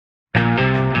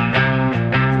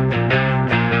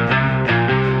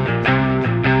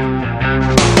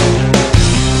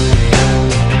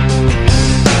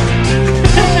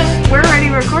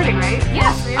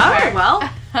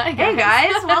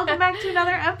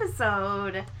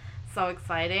episode. So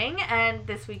exciting. And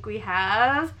this week we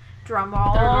have,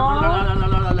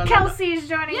 drumroll, Kelsey's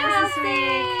joining us this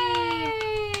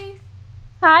week.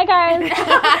 Hi, guys.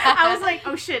 I was like,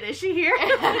 oh shit, is she here?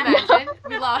 Imagine.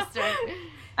 We lost her.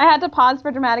 I had to pause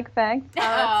for dramatic effect.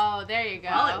 Oh, there you go.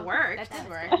 Well, it worked. That did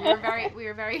work. We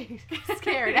were very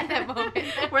scared at that moment.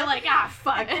 We're like,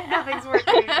 fuck, nothing's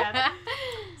working again.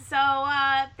 So,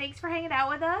 thanks for hanging out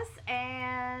with us.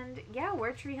 And, yeah,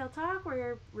 we're Tree Hill Talk.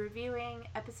 We're reviewing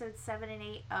episodes 7 and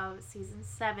 8 of season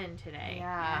 7 today.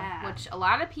 Yeah. Which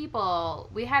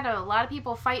we had a lot of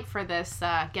people fight for this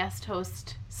guest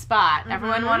host spot. Mm-hmm.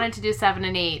 Everyone wanted to do 7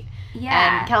 and 8.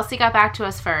 Yeah. And Kelsey got back to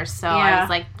us first, so I was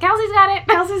like, Kelsey's got it.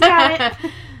 Kelsey's got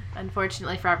it.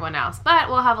 Unfortunately for everyone else. But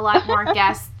we'll have a lot more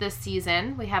guests this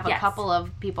season. We have a couple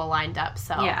of people lined up,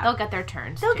 so they'll get their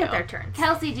turns, They'll get their turns.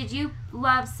 Kelsey, did you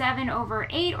love 7 over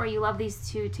 8, or you love these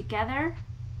two together?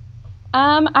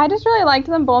 I just really liked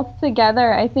them both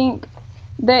together. I think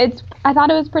that I thought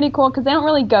it was pretty cool because they don't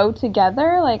really go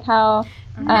together, like how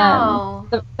some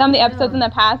of the episodes in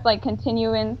the past like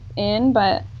continue in,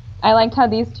 but I liked how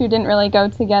these two didn't really go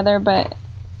together. But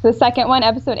the second one,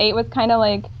 episode 8, was kind of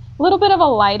like a little bit of a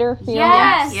lighter feel.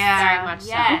 Yes. Yeah, very much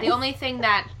yes. so. The only thing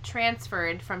that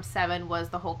transferred from 7 was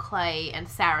the whole Clay and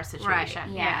Sarah situation.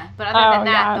 Right. Yeah. But other than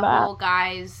that, the whole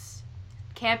guys'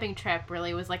 camping trip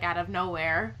really was like out of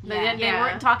nowhere. Yeah. They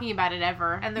weren't talking about it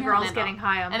ever. And the girls getting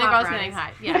high on And the girls getting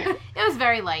high. Yeah. It was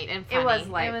very light and funny. It was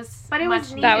light. But it was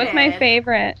needed. That was my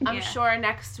favorite. I'm sure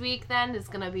next week then is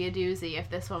going to be a doozy if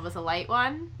this one was a light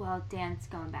one. Well, Dan's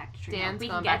going back to Tree Hill. Dan's we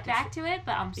going can get back back to it,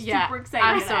 but I'm super excited.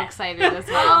 I'm so excited as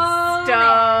well.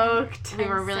 Stoked. We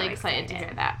were really excited to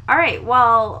hear that. All right,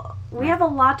 well, we have a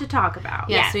lot to talk about.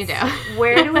 Yes, we do.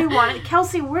 Where do we want to...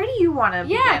 Kelsey, where do you want to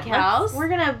begin? Yeah, Kels. We're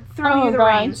going to throw you the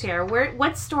reins here.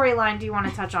 What storyline do you want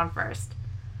to touch on first?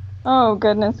 Oh,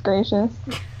 goodness gracious.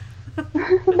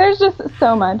 There's just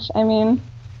so much. I mean,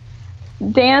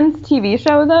 Dan's TV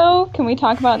show, though, can we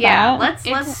talk about that? Yeah,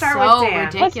 let's start with Dan.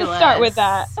 Ridiculous. Let's just start with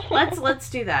that. Let's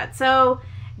do that. So,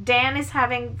 Dan is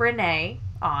having Renee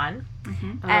on.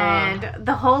 Mm-hmm. And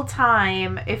the whole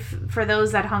time, for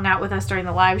those that hung out with us during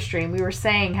the live stream, we were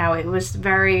saying how it was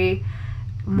very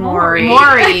Maury.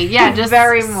 Yeah, just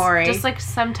very Maury. Just like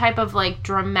some type of like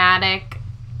dramatic,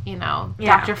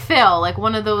 Dr. Phil, like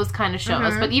one of those kind of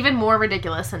shows, but even more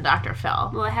ridiculous than Dr.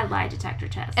 Phil. Well, it had lie detector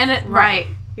tests. And right.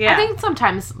 Yeah. I think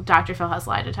sometimes Dr. Phil has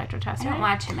lie detector tests. I don't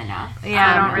watch him enough.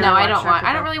 Yeah,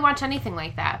 I don't really watch anything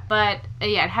like that. But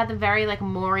it had the very like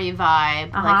Maury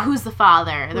vibe. Like who's the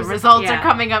father? The results are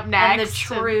coming up next. And the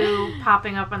true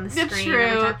popping up on the screen.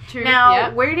 True.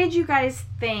 Now, where did you guys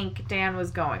think Dan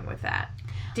was going with that?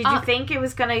 Did you think it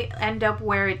was going to end up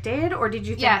where it did, or did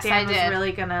you think Dan was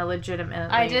really going to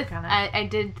legitimately? I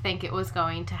did think it was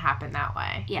going to happen that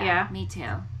way. Yeah, me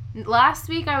too. Last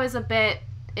week I was a bit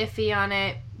iffy on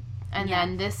it, and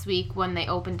then this week when they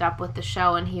opened up with the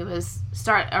show and he was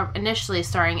initially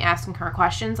starting asking her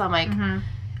questions, I'm like, and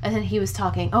then he was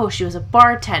talking, she was a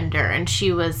bartender, and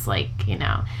she was like,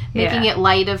 making it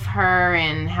light of her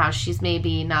and how she's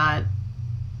maybe not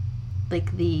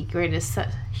like the greatest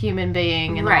human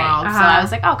being in the world. So I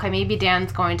was like, okay, maybe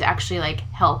Dan's going to actually like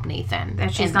help Nathan.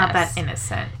 That she's not that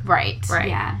innocent. Right.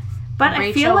 Yeah. But Rachel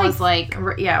I feel like was like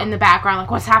in the background,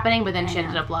 like what's happening, but then she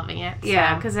ended up loving it. So.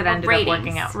 Yeah, because it ended up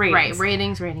working out. Right,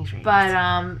 ratings.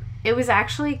 But it was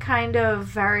actually kind of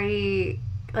very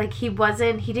like he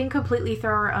didn't completely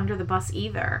throw her under the bus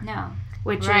either. No,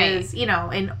 which is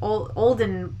in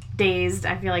olden days,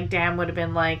 I feel like Dan would have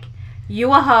been like,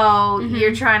 you a hoe,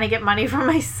 you're trying to get money from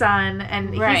my son,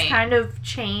 and he's kind of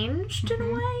changed in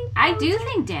a way. I do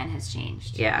think Dan has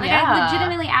changed. Yeah. Like, I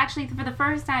legitimately, actually, for the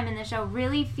first time in the show,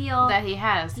 really feel that he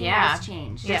has. He has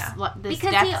changed. Yeah. This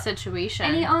death situation.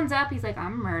 And he owns up. He's like,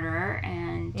 I'm a murderer.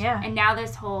 And now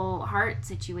this whole heart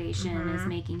situation is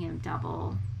making him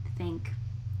double think.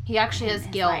 He actually has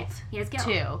guilt. He has guilt.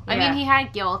 Too. Yeah. I mean, he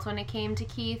had guilt when it came to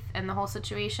Keith and the whole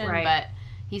situation, but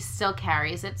he still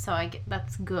carries it, so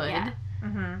that's good. Yeah.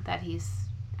 That he's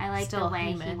I like still the way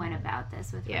human. he went about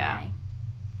this with Renee.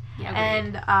 Yeah.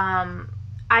 And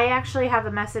I actually have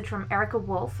a message from Erica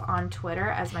Wolf on Twitter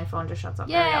as my phone just shuts off.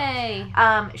 Yay!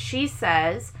 She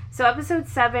says, so episode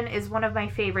 7 is one of my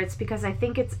favorites because I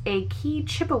think it's a key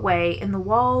chip away in the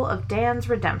wall of Dan's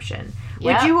redemption.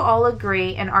 Would you all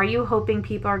agree? And are you hoping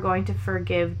people are going to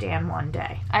forgive Dan one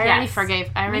day? I already forgave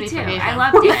him. I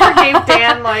love Dan. We forgave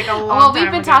Dan like a long time Well,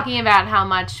 we've been ago. talking about how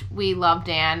much we love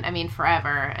Dan. I mean,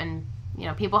 forever. And,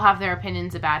 people have their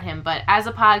opinions about him. But as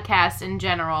a podcast in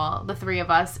general, the three of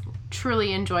us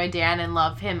truly enjoy Dan and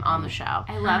love him on the show.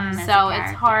 I love him as a So character.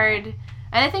 it's hard.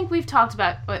 And I think we've talked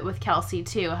about it with Kelsey,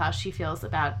 too, how she feels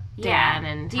about Dan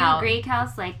and Do you agree,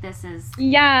 Kels? Like, this is...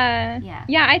 Yeah.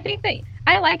 I think that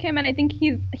I like him, and I think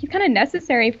he's kind of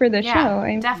necessary for the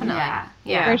show. Definitely.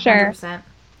 Yeah, for sure. 100%.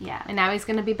 Yeah. And now he's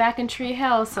going to be back in Tree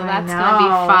Hill, so that's going to be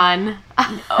fun.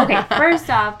 Okay, first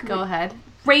off... Go ahead.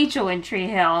 Rachel in Tree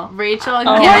Hill. Rachel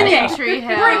again in Tree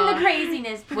Hill. Bring the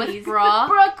craziness, please. With Brooke.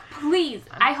 Brooke, please.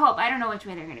 I hope. I don't know which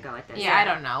way they're going to go with this. Yeah, I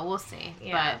don't know. We'll see.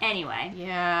 Yeah. But anyway.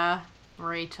 Yeah,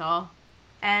 Rachel.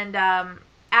 And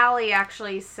Allie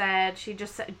actually said, she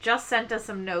just sent us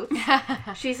some notes.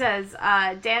 She says,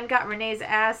 Dan got Renee's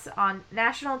ass on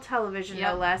national television,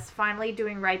 no less, finally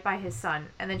doing right by his son.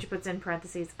 And then she puts in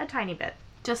parentheses, a tiny bit.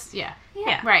 Just, Yeah.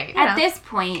 Right. At this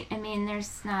point, I mean,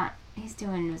 he's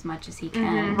doing as much as he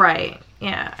can. Right.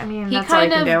 Yeah. I mean, that's all he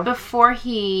can do. Before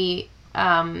he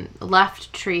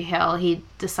left Tree Hill, he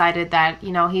decided that,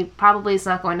 he probably is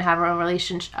not going to have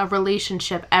a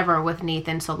relationship ever with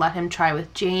Nathan, so let him try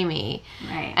with Jamie.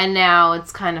 Right. And now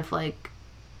it's kind of like,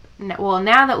 well,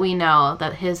 now that we know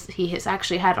that he has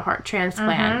actually had a heart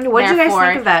transplant. What did you guys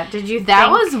think of that? Did you think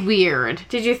that was weird?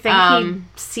 Did you think he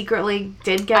secretly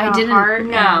did get a heart?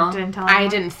 No, didn't tell I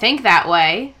didn't think that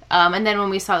way. And then when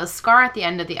we saw the scar at the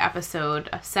end of the episode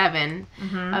of 7,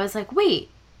 I was like, wait,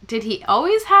 did he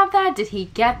always have that? Did he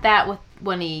get that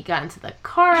when he got into the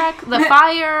car, the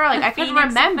fire? Like, I couldn't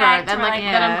remember. Then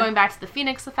then I'm going back to the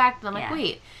Phoenix effect, and I'm like,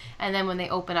 wait. And then when they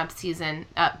open up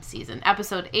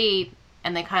episode 8,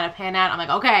 and they kind of pan out, I'm like,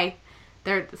 okay,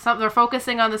 they're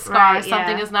focusing on the scar. Right,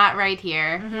 something is not right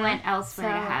here. He went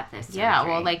elsewhere to have this surgery. Yeah,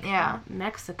 well,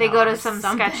 Mexico. They go to some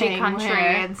sketchy country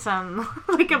and some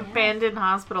abandoned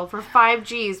hospital for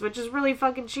 $5,000, which is really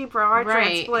fucking cheap for a heart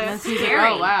transplant. He's like,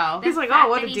 oh wow. He's like, oh,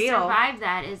 what a deal. He survived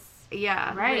that is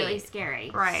really scary.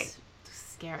 Right.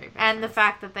 Scary. Business. And the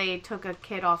fact that they took a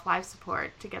kid off life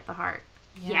support to get the heart.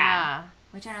 Yeah.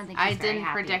 Which I don't think I didn't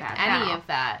predict any of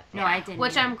that. No, I didn't.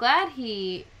 Which I'm glad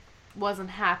he wasn't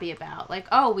happy about. Like,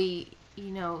 oh, we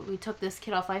took this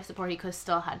kid off life support. He could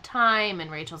still had time.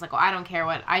 And Rachel's like, well, I don't care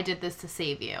what. I did this to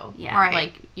save you. Yeah. Right.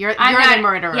 Like, you're the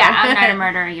murderer. Yeah, I'm not a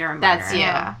murderer. You're a murderer. That's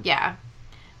you. Yeah.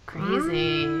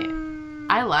 Crazy.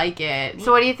 I like it.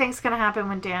 So what do you think's going to happen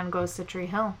when Dan goes to Tree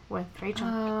Hill with Rachel?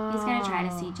 He's going to try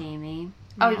to see Jamie.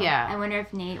 Oh, yeah. I wonder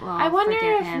if Nate will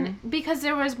forgive him. Because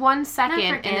there was one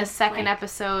second in the second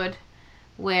episode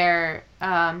where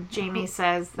Jamie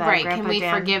says that Grandpa we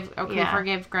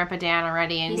forgive Grandpa Dan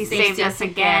already, and he saved us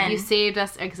again. You saved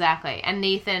us, exactly. And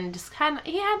Nathan just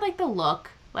he had like the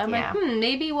look. I'm like,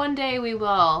 maybe one day we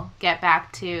will get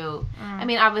back to I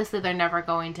mean, obviously they're never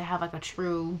going to have like a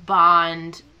true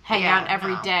bond, hang out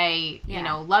every day,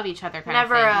 love each other kind of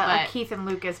thing. Never a Keith and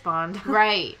Lucas bond.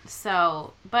 Right.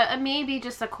 So, but maybe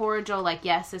just a cordial, like,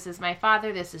 yes, this is my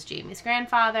father, this is Jamie's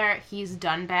grandfather. He's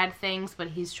done bad things, but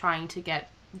he's trying to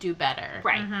do better.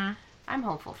 Right. Mm-hmm. I'm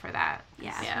hopeful for that.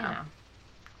 Yeah.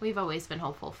 We've always been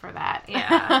hopeful for that.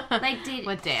 Yeah.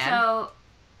 With Dan. So,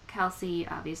 Kelsey,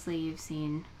 obviously you've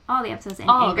seen all the episodes, and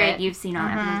Ingrid, you've seen all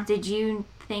the episodes. Did you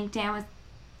think Dan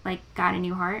was, got a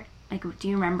new heart? Like, do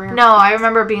you remember? No, I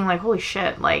remember being like, holy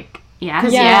shit, like...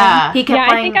 Yeah. He kept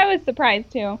playing... I think I was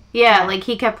surprised, too. Yeah, like,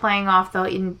 he kept playing off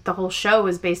the whole show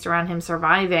was based around him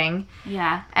surviving.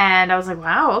 Yeah. And I was like,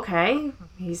 wow, okay,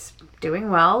 he's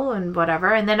doing well and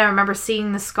whatever. And then I remember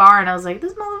seeing the scar, and I was like,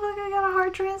 this motherfucker got a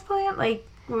heart transplant? Like,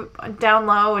 down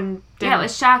low and... Yeah, it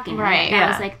was shocking. Right.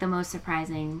 That was, like, the most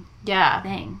surprising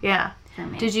thing. Yeah. For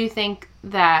me. Did you think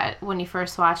that when you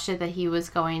first watched it that he was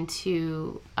going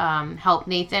to help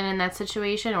Nathan in that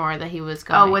situation, or that he was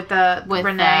going with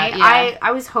Renee?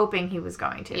 I was hoping he was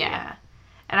going to. Yeah.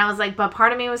 And I was like, but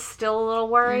part of me was still a little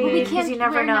worried because you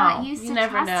never know. Not used to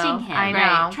trusting him. I know.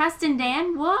 Right? Trusting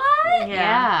Dan? What?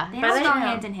 Yeah. They don't go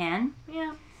hand in hand.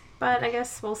 Yeah. But I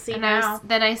guess we'll see and now.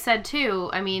 Then I said too,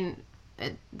 I mean,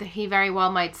 he very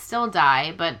well might still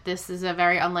die, but this is a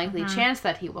very unlikely chance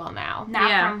that he will now.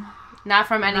 Not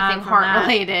from anything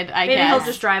heart-related, I guess. Maybe he'll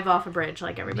just drive off a bridge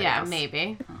like everybody else. Yeah,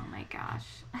 maybe. Oh, my gosh.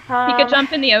 He could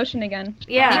jump in the ocean again.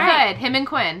 Yeah. He could. Him and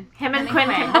Quinn. Him and Quinn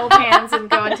can hold hands and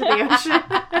go into the ocean.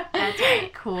 That's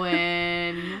right.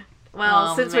 Quinn.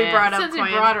 Well, since we brought up Quinn. Since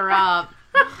we brought her up.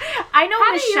 I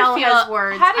know Michelle has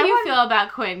words. How do you feel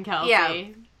about Quinn, Kelsey?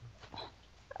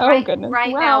 Yeah. Goodness.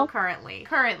 Right now, currently.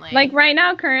 Like, right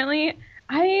now, currently,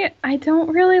 I don't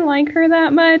really like her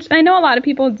that much. I know a lot of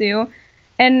people do.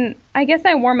 And I guess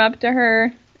I warm up to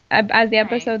her as the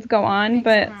episodes go on,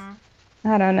 but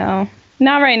I don't know.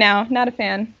 Not right now. Not a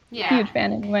fan. Yeah. Huge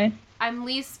fan anyway.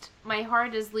 My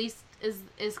heart is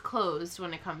closed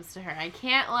when it comes to her. I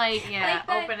can't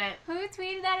open it. Who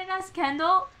tweeted that at us?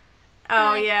 Kendall?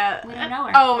 Oh, like, yeah. We don't know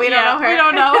her. Oh, we don't know her. We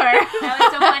don't know her. That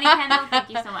was so funny, Kendall. Thank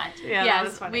you so much. Yeah, that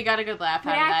was funny. We got a good laugh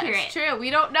out of accurate. that. It's true. We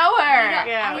don't know her.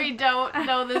 Yeah. We don't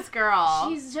know this girl.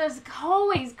 She's just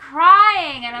always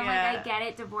crying. And I'm Yeah. like, I get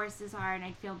it. Divorce is hard. And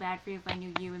I'd feel bad for you if I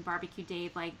knew you and Barbecue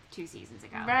Dave like 2 seasons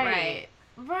ago. Right.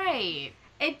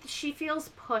 She feels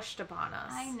pushed upon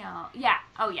us. I know. Yeah.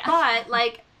 Oh, yeah. But,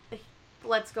 like,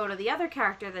 let's go to the other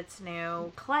character that's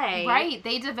new, Clay. Right.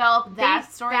 They developed that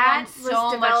storyline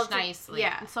so much nicely.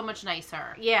 Yeah. So much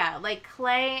nicer. Yeah, like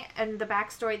Clay and the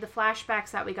backstory, the flashbacks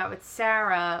that we got with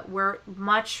Sarah were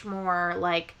much more,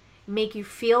 like, make you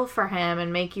feel for him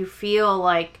and make you feel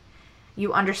like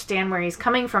you understand where he's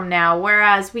coming from now.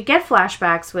 Whereas we get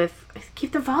flashbacks with,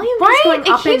 keep the volume just going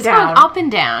up and down. Going up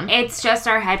and down. It's just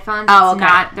our headphones. Oh, It's okay.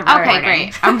 not the recording. Okay,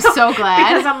 great. I'm so glad.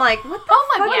 Because I'm like, what the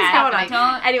fuck is going on?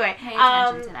 Don't Anyway, pay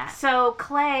attention to that. so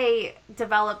Clay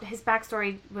developed, his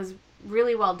backstory was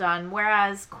really well done,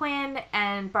 whereas Quinn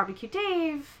and Barbecue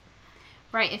Dave,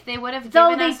 Right, if they would have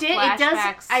though given they us did,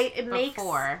 flashbacks it makes.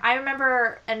 before. I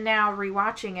remember, and now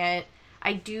rewatching it,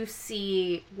 I do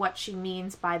see what she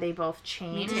means by they both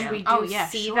changed. Me too. We do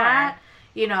see that.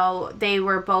 You know, they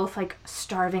were both like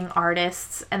starving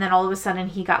artists, and then all of a sudden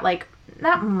he got like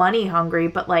not money hungry,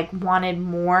 but like wanted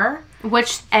more.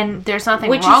 And there's nothing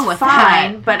Which wrong is with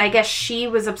fine, that. but I guess she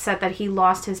was upset that he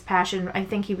lost his passion. I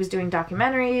think he was doing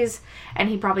documentaries, and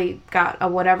he probably got a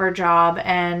whatever job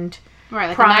and Right,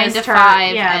 like promised a 9 to her,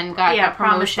 5 and got a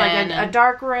promised promotion. like a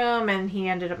dark room, and he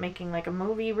ended up making like a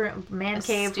movie room, man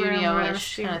cave room,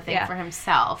 studio-ish kind of thing for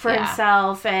himself.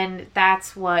 himself, and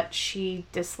that's what she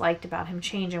disliked about him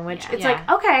changing. Which it's Yeah.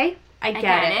 like, okay, I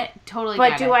get it. Totally But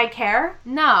get do it. I care?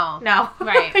 No. No,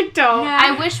 Right. I don't. Yeah.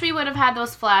 I wish we would have had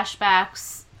those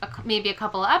flashbacks maybe a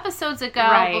couple of episodes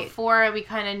ago before we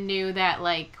kind of knew that,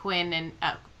 like, Quinn and...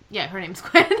 her name's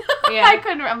Quinn. Yeah.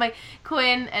 I'm like,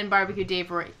 Quinn and Barbecue Dave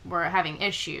were having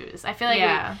issues. I feel like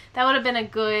that would have been a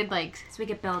good, like... So we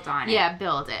could build on it. Yeah,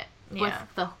 build it. Yeah.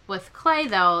 With Clay,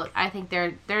 though, I think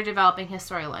they're developing his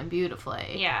storyline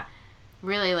beautifully. Yeah.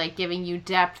 Really, like, giving you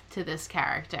depth to this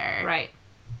character. Right.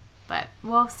 But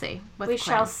we'll see. With We Quinn.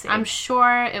 shall see. I'm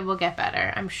sure it will get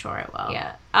better. I'm sure it will.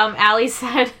 Yeah. Allie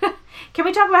said, can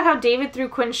we talk about how David threw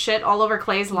Quinn's shit all over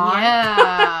Clay's lawn?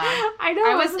 Yeah. I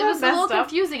know. It was a little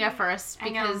confusing at first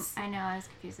because I know. I was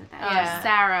confused with that. Yeah.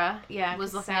 Sarah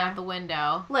was looking Sarah. out the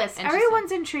window. Liz, and she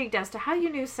everyone's intrigued as to how you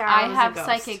knew Sarah I was have a ghost.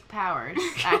 psychic powers,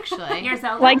 actually. You're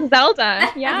Zelda. Like Zelda.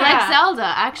 Yeah. Like Zelda,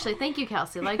 actually. Thank you,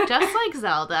 Kelsey. Like, just like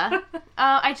Zelda.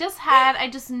 I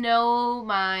just know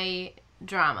my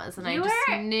dramas, and I just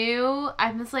knew.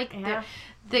 I was like,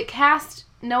 the cast,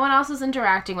 no one else is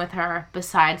interacting with her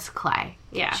besides Clay.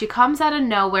 Yeah. She comes out of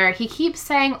nowhere. He keeps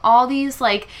saying all these,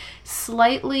 like,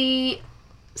 slightly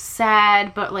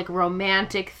sad but, like,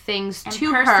 romantic things And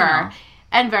to personal. her.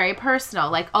 And very personal.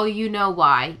 Like, oh, you know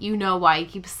why. You know why. He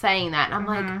keeps saying that. And I'm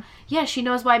like, yeah, she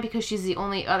knows why because she's the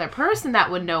only other person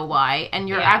that would know why. And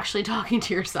you're actually talking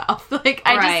to yourself. Like,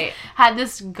 I just had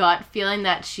this gut feeling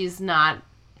that she's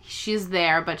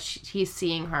there, but he's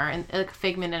seeing her and like a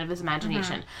figment of his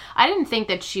imagination. I didn't think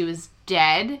that she was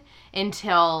dead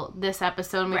until this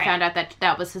episode, and we found out that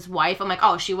that was his wife. I'm like,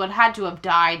 oh, she would have had to have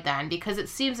died then, because it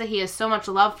seems that he has so much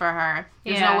love for her.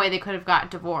 There's no way they could have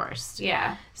got divorced.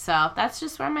 Yeah. So that's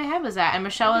just where my head was at. And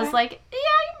Michelle was like,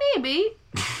 yeah, maybe.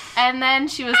 And then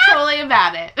she was totally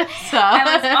about it. So I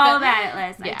was all about it,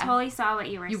 Liz. Yeah. I totally saw what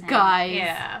you were you saying. guys.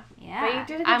 Yeah. Yeah. But you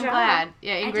did a good I'm job. glad.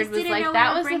 Yeah, I Ingrid just was didn't like, know that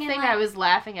we were was the bringing, thing like- I was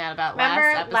laughing at about Remember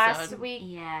last episode. last week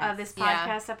Yes. of this Yeah.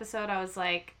 podcast episode, I was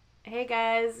like, hey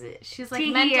guys. She's like,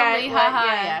 Tee-hee, mentally, haha,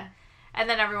 yeah. And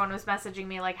then everyone was messaging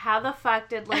me like, how the fuck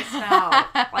did Liz know?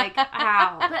 Like,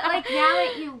 how? But like now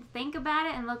that you think about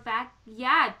it and look back,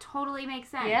 yeah, it totally makes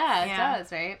sense. Yeah, it Yeah.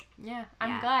 does, right? Yeah. I'm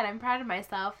Yeah. glad. I'm proud of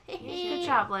myself. Good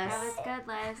job, Liz. That was good,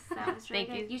 Liz. That was really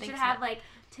Thank you. good. You should Thanks, have Liz. like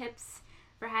tips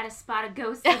for how to spot a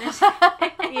ghost in a,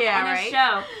 Yeah, in a right?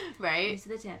 show. Right? These are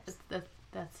the tips.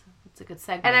 That's a good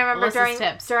segment. And I remember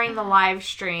Alyssa's during the live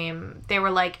stream, they were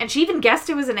like, and she even guessed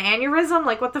it was an aneurysm.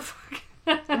 Like, what the fuck?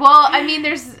 Well, I mean,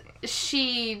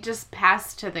 she just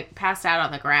passed out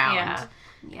on the ground. Yeah.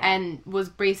 Yeah. And was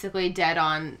basically dead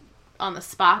on the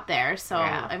spot there. So,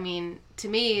 Yeah. I mean, to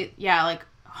me, yeah, like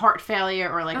heart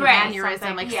failure or like an Right, aneurysm,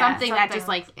 something. like Yeah, something that something just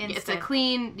like it's a instant.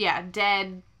 clean,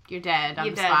 dead. You're dead on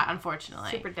You're the dead. spot,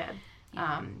 unfortunately. Super dead.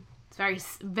 It's very,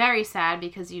 very sad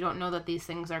because you don't know that these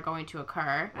things are going to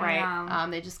occur. Right.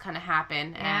 They just kind of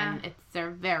happen, and they're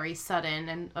very sudden.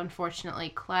 And unfortunately,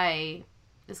 Clay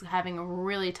is having a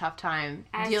really tough time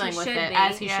As dealing he with should it, be.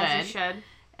 as he Yeah, should. she should.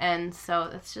 And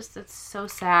so it's so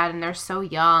sad, and they're so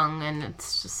young, and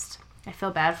it's just I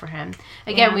feel bad for him.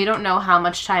 Again, we don't know how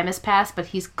much time has passed, but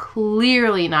he's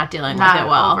clearly not dealing with it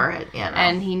well. Over it,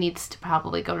 and he needs to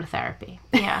probably go to therapy.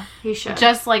 Yeah, he should.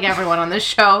 Just like everyone on this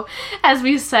show, as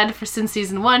we've said since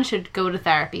season 1, should go to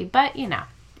therapy. But,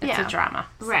 it's a drama.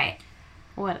 So. Right.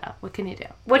 What can you do?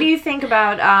 What do you think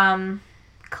about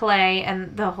Clay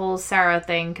and the whole Sarah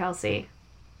thing, Kelsey?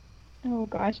 Oh,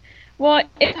 gosh. Well,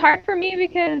 it's hard for me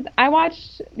because I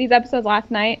watched these episodes last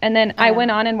night, and then I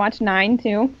went on and watched 9,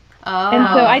 too. Oh. And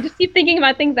so I just keep thinking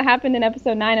about things that happened in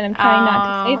episode 9, and I'm trying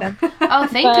not to say them. Oh,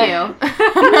 thank you.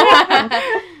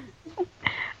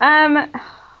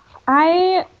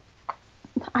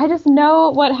 I just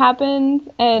know what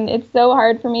happened, and it's so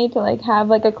hard for me to have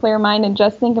a clear mind and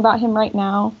just think about him right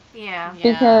now. Yeah.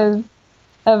 Because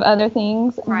of other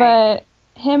things. Right. But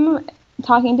him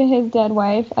talking to his dead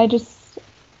wife, I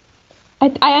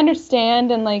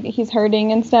understand, and he's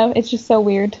hurting and stuff. It's just so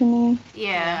weird to me.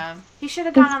 Yeah. He should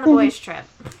have gone on the boys' trip.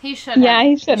 He should have. Yeah,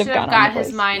 he should have got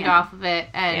his mind off of it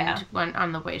and went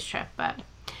on the boys' trip, but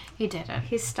he didn't.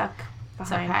 He's stuck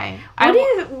behind. It's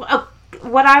okay.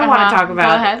 What I want to talk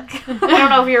about. Go ahead. I don't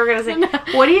know if you were going to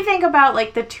say. What do you think about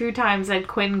the 2 times that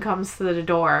Quinn comes to the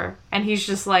door and he's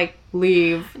just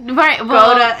leave. Right.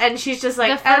 Well, and she's just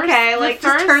okay. The just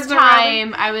turns first around.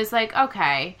 time I was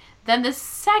okay. Then the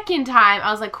second time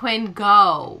I was Quinn,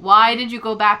 go. Why did you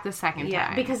go back the second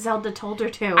time? Because Zelda told her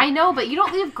to. I know, but you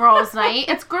don't leave girls' night.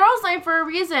 It's girls' night for a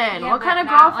reason. Yeah, what kind of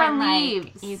girlfriend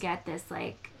leaves? You get this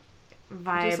vibe.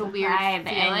 Just a weird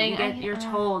feeling. And you're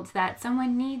told that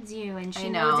someone needs you, and she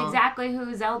knows exactly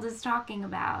who Zelda's talking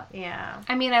about. Yeah.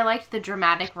 I mean, I liked the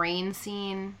dramatic rain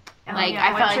scene. I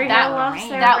felt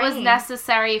that was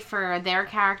necessary for their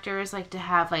characters, to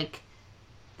have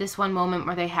this one moment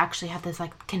where they actually have this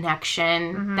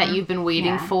connection that you've been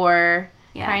waiting for,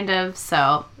 kind of.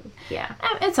 So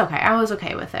it's okay. I was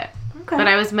okay with it. Okay. But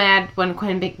I was mad when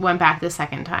Quinn went back the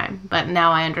second time. But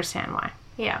now I understand why.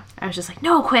 Yeah. I was just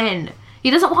no, Quinn,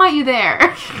 he doesn't want you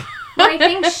there. Well, I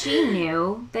think she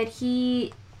knew that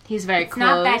he's very closed. It's closed.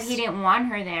 not that he didn't want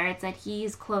her there. It's that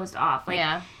he's closed off.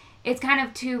 It's kind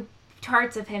of 2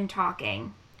 parts of him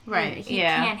talking. Right. He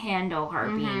can't handle her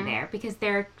being there because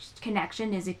their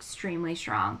connection is extremely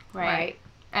strong. Right.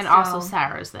 And also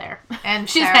Sarah's there. And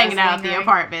she's hanging out in the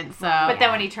apartment. So. But then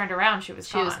when he turned around, she was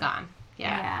gone.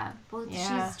 Yeah. Well,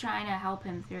 she's trying to help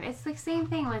him through. It's the same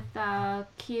thing with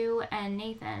Q and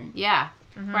Nathan. Yeah.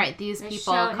 Mm-hmm. Right. These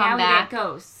people come now back. We get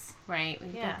ghosts. Right. We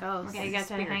get ghosts. You get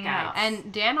to hang out.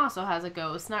 And Dan also has a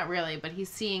ghost. Not really, but he's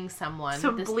seeing someone.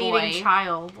 This bleeding boy.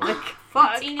 child.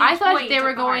 Fuck. I thought they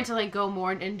were going to go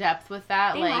more in depth with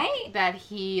that. That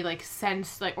he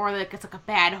sensed or it's a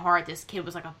bad heart. This kid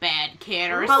was a bad kid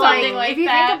or something like that. If you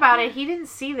think about it, he didn't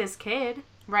see this kid.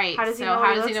 Right. How does he know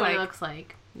what he looks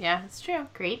like? Yeah, it's true.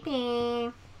 Creepy.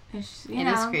 It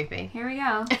is creepy. Here we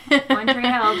go. One Tree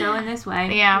Hill going this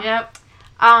way. Yeah.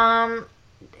 Yep.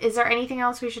 Is there anything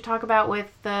else we should talk about with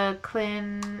the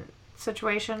Quinn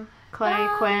situation? Clay,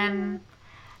 Quinn.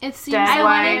 It seems. I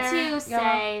wanted to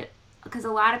say because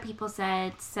a lot of people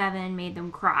said 7 made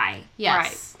them cry.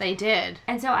 Yes, they did.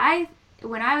 And so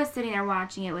when I was sitting there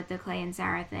watching it with the Clay and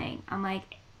Sarah thing, I'm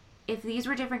like, if these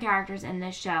were different characters in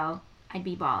this show, I'd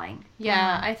be bawling.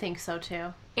 Yeah, I think so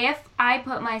too. If I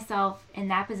put myself in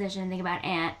that position and think about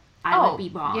Aunt, I would be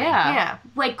bawling. Yeah.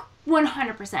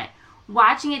 100%.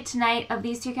 Watching it tonight of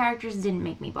these 2 characters didn't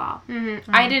make me bawl.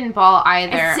 Mm-hmm. I didn't bawl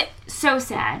either. It's so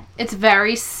sad. It's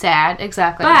very sad,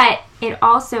 exactly. But it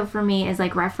also, for me, is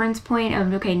reference point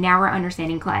of, okay, now we're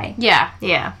understanding Clay.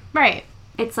 Yeah. Right.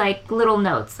 It's little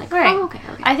notes. Right. Oh, okay.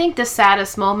 I think the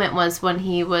saddest moment was when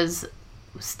he was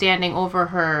standing over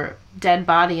her dead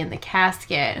body in the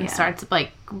casket and starts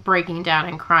breaking down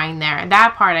and crying there. And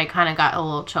that part I kind of got a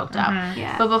little choked up.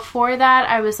 Yeah. But before that,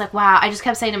 I was wow. I just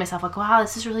kept saying to myself, wow,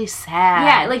 this is really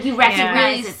sad. Yeah, you recognize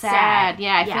really it's sad.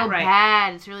 Yeah, I feel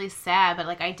bad. It's really sad.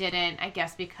 But I didn't, I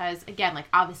guess, because again,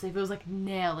 obviously if it was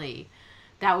Nellie,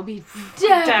 that would be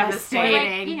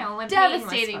devastating. When devastating.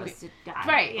 Peyton was supposed to die.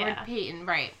 Right, or Peyton,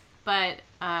 right. But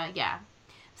yeah.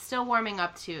 Still warming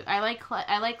up to. I like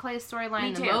Clay's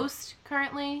storyline the most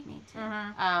currently. Me too.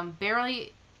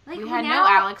 Barely. We had no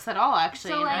Alex at all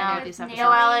actually. So, in any of these episodes.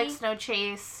 No Alex, no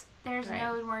Chase. There's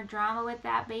no more drama with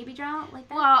that baby drama like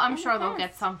that. Well, I'm sure they'll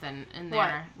get something in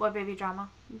there. What baby drama?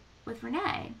 With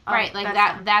Renee. Right,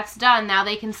 that's done. Now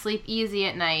they can sleep easy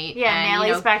at night. Yeah, and,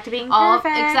 Nellie's back to being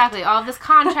perfect. Exactly. All of his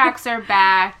contracts are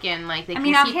back, and they can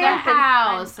keep their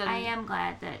house. I am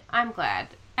glad that. I'm glad.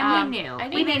 And we knew.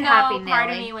 We didn't happy Nellie. Part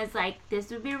of me was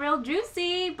this would be real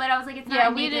juicy, but I was it's not.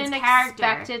 Yeah, we didn't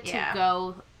expect it to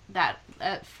go that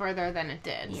further than it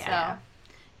did. Yeah. So,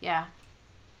 yeah.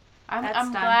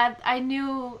 I'm glad. I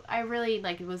really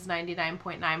was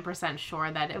 99.9%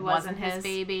 sure that it wasn't his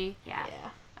baby. Yeah.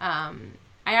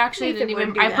 I actually didn't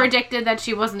even. I predicted that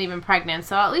she wasn't even pregnant,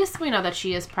 so at least we know that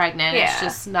she is pregnant. Yeah. It's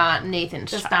just not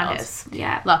Nathan's child. Not his.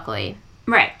 Yeah. Luckily.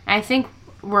 Right. I think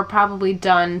we're probably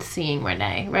done seeing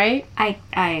Renee, right?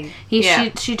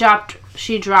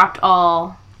 She dropped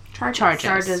all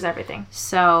charges, everything.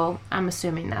 So I'm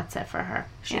assuming that's it for her.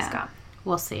 She's gone.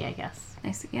 We'll see, I guess.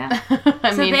 Yeah.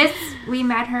 We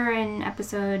met her in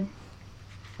episode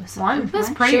 1. It was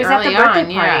pretty early on.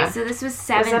 Yeah. So this was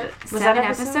seven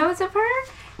episodes of her.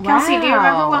 Kelsey, do you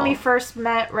remember when we first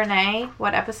met Renee?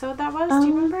 What episode that was? Do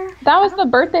you remember? That was the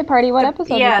birthday party. What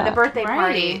episode? Yeah, the birthday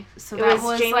party. So that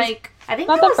was Jamie's, I think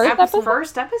that was the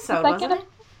first episode, wasn't it?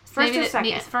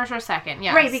 First or second,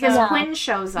 yeah. Right, because Quinn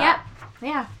shows up.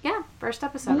 Yep. Yeah. First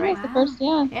episode, right? The first,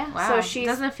 yeah. Wow. So it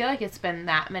doesn't feel like it's been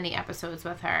that many episodes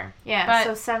with her. Yeah,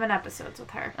 so 7 episodes with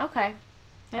her. Okay.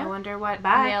 Yeah. I wonder what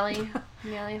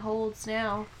Nellie holds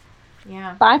now.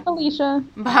 Yeah. Bye, Felicia.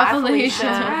 Bye, Felicia.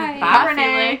 Bye,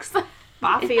 Renee. Felix.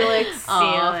 Bye, Felix.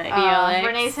 Felix.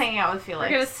 Renee's hanging out with Felix.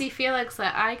 We're going to see Felix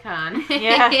at Icon.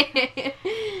 Yeah.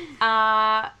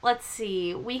 Let's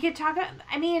see. We could talk...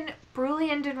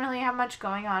 Brulian didn't really have much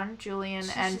going on. Julian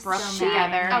and Brooke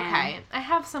together. Okay. I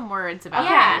have some words about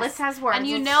that. Let's have words.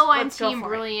 And I'm Team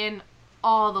Brulian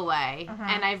all the way.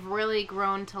 And I've really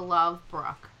grown to love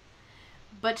Brooke.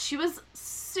 But she was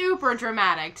super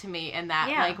dramatic to me in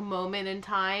that moment in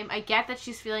time. I get that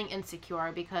she's feeling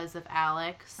insecure because of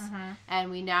Alex,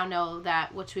 and we now know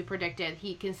that, which we predicted,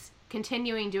 he is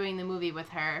continuing doing the movie with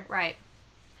her. Right.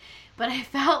 But I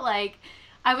felt like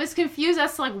I was confused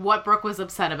as to what Brooke was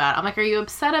upset about. I'm like, are you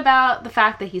upset about the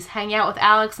fact that he's hanging out with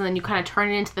Alex, and then you kind of turn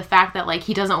it into the fact that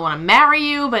he doesn't want to marry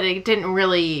you? But it didn't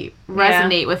really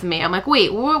resonate with me. I'm like,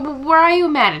 wait, where are you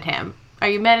mad at him? Are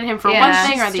you mad at him for one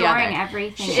thing or the other?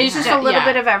 Everything. It's just a little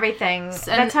bit of everything.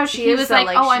 That's how she is. He was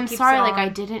like, oh, I'm sorry, I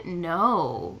didn't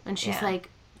know. And she's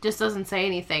just doesn't say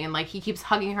anything. And, he keeps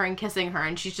hugging her and kissing her.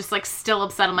 And she's just, still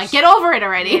upset. I'm like, get over it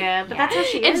already. Yeah, but that's how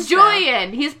she is. It's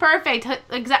Julian. He's perfect.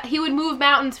 He would move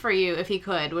mountains for you if he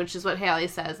could, which is what Haley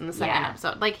says in the second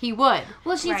episode. He would.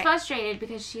 Well, she's frustrated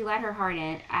because she let her heart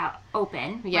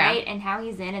open, right? And how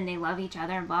he's in and they love each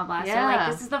other and blah, blah. Yeah.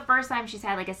 So, this is the first time she's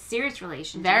had, a serious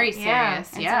relationship. Very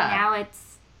serious, And so now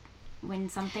it's, when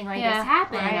something like this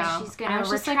happens, she's going to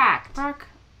retract. Brooke.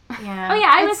 Yeah. Oh, yeah,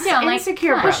 I was still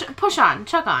insecure. Push on.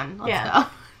 Chuck on. Let's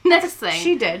go. Next thing.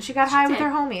 She did. She got high with her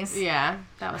homies. Yeah.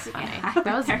 That was funny. That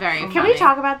was very funny. Can we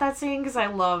talk about that scene? Because I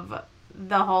love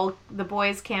the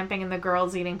boys camping and the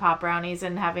girls eating pop brownies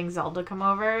and having Zelda come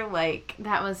over.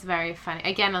 That was very funny.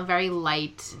 Again, a very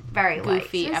light,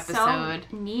 goofy episode.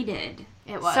 So needed.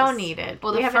 It was. So needed.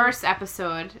 Well, the first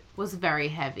episode was very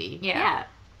heavy. Yeah.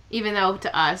 Even though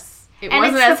to us, it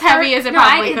wasn't as heavy as it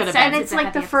probably could have been. And it's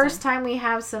the first time we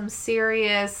have some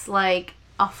serious, a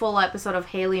full episode of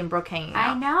Haley and Brooke hanging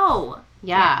out. I know.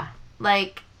 Yeah.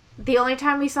 The only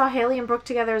time we saw Haley and Brooke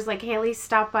together is, Haley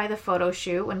stopped by the photo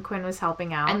shoot when Quinn was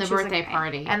helping out. And the birthday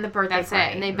party. And the birthday party.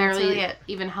 It. And they barely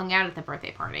even hung out at the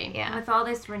birthday party. Yeah. With all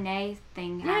this Renee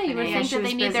thing happening. You would think that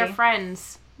they need their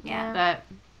friends. Yeah. But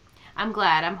I'm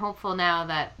glad. I'm hopeful now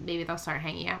that maybe they'll start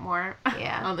hanging out more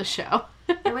on the show.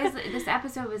 This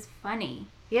episode was funny.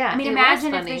 Yeah.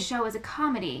 Imagine if this show was a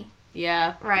comedy.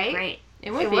 Yeah. Right? Great.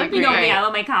 It would be great. You know me, I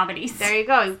love my comedies. There you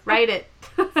go. Write it.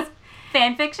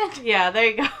 Fan fiction? Yeah, there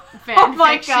you go. Fan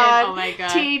fiction. Oh my god.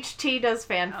 T does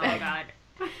fanfic. Oh god.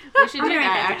 We should do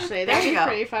that actually. That would be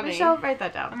pretty funny. Michelle, write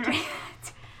that down.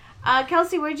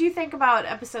 Kelsey, what did you think about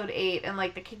episode 8 and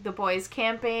the boys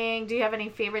camping? Do you have any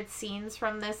favorite scenes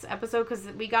from this episode? Because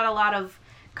we got a lot of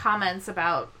comments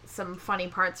about some funny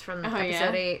parts from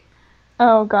episode 8.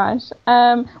 Oh gosh.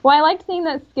 Well, I liked seeing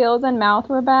that Skills and Mouth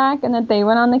were back and that they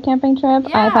went on the camping trip.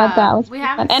 Yeah, I thought that was we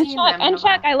haven't fun. seen Chuck, them and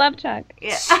Chuck. I love Chuck.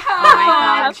 Yeah. Oh my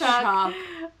god, Chuck.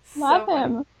 Love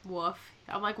him. Woof.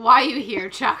 I'm like, why are you here,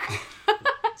 Chuck?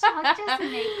 Chuck just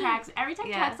makes cracks. Every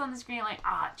time Chuck's on the screen, I'm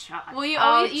like, Chuck. Well,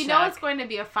 you know it's going to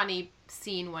be a funny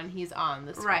scene when he's on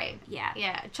the screen. Right. Yeah.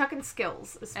 Yeah. Chuck and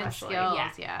Skills, especially. And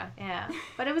Skills, yeah. Yeah.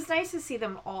 But it was nice to see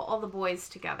them all the boys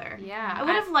together. Yeah. I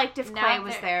would have liked if Clay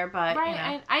was there, but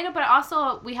right. I know, but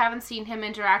also we haven't seen him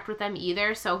interact with them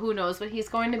either, so who knows what he's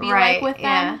going to be like with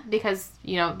them? Because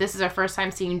this is our first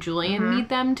time seeing Julian meet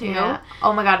them too. Yeah.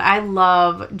 Oh my god, I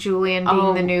love Julian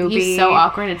being the newbie. He's so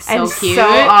awkward. It's so cute. So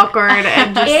awkward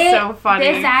and just so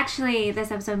funny.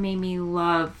 This episode made me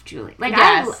love Julian.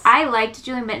 I liked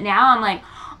Julian, but now I'm like,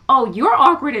 oh, you're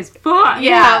awkward as fuck.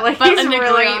 Yeah, like but he's in a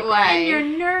really great awkward. way.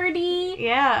 And you're nerdy.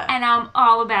 Yeah. And I'm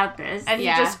all about this. And he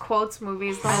just quotes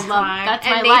movies the whole love- time. that's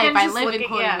and my life. Nathan's I just live in looking,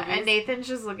 quoting movies. And Nathan's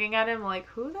just looking at him like,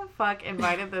 who the fuck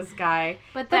invited this guy?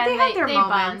 But they then had their they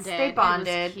moments. bonded. They It was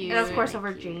bonded. cute. And of course Really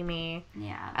over cute. Jamie.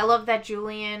 Yeah. I love that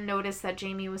Julian noticed that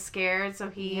Jamie was scared, so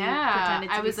he pretended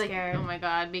to I was be scared. like, oh my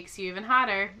god, makes you even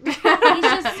hotter. He's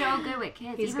just so good with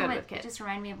kids. He's Even good with with kids. Just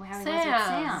remind me of how he was with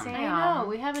Sam. Sam. I know.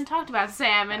 We haven't talked about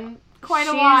Sam in quite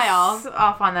a She's while.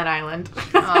 off on that island.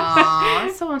 Aw,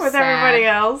 it's so With sad. everybody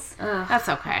else. Ugh. That's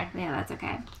okay. Yeah, that's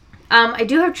okay. I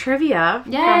do have trivia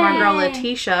Yay. from our girl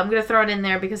Letitia. I'm going to throw it in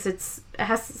there because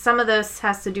some of this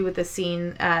has to do with the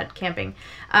scene at camping.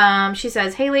 She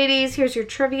says, "Hey ladies, here's your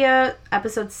trivia.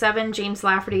 Episode 7, James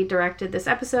Lafferty directed this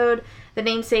episode. The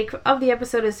namesake of the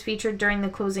episode is featured during the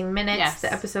closing minutes. Yes.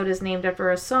 The episode is named after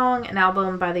a song, an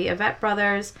album by the Avett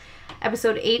Brothers.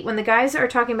 Episode 8, when the guys are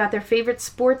talking about their favorite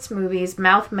sports movies,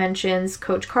 Mouth mentions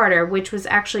Coach Carter, which was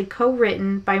actually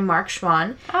co-written by Mark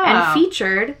Schwann and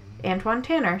featured Antoine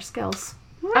Tanner, Skills.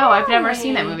 Oh, I've never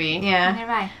seen that movie. Yeah. Neither have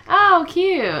I. Oh,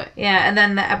 cute. Yeah, and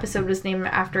then the episode was named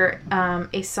after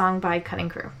a song by Cutting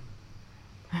Crew.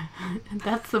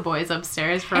 That's the boys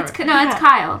upstairs for. It's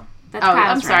Kyle. That's Oh, Kyle's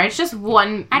I'm sorry. friend. It's just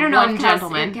one. I don't know one if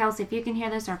gentleman. Kelsey, if you can hear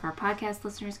this, or if our podcast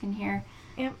listeners can hear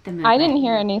Yep. the movie. I didn't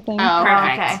hear anything. Oh,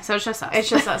 Perfect. okay. So it's just us. It's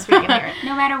just us, we can hear it.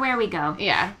 No matter where we go.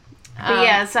 Yeah. But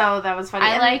yeah, so that was funny. I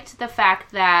And liked the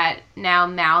fact that now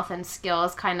Mouth and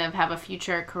Skills kind of have a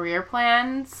future career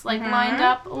plans lined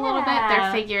up a little bit. Yeah.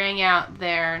 They're figuring out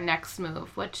their next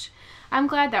move, which I'm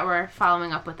glad that we're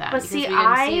following up with that But because see, we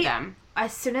didn't see them.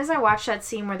 as soon as I watched that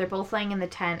scene where they're both laying in the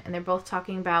tent and they're both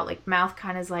talking about, like, Mouth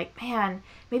kind of is like, man,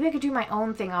 maybe I could do my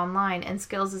own thing online. And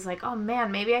Skills is like, oh,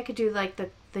 man, maybe I could do, like,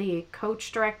 the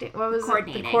coach directing. What was it?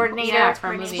 The coordinator. Yeah,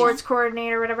 for movies. Sports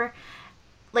coordinator, whatever.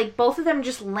 Like, both of them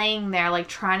just laying there, like,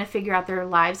 trying to figure out their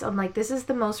lives. I'm like, this is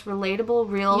the most relatable,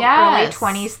 real early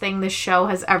 20s thing this show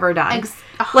has ever done.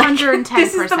 110%.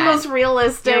 This is the most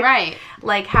realistic. You're right.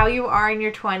 Like, how you are in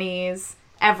your 20s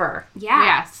ever. Yeah.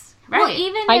 Yes. Right. Well,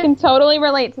 even I if, can totally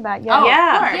relate to that. Yeah. Oh,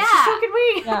 yeah. of course. Yeah. So can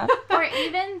we. Yeah. or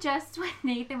even just when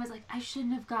Nathan was like, I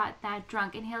shouldn't have got that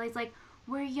drunk, and Haley's like,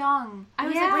 we're young. I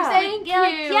was Yeah. like, thank you. Yeah,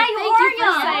 like, yeah, you Thank are you for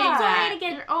young. saying It's that. okay to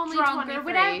get You're only drunk 23. or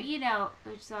whatever, you know.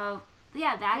 So,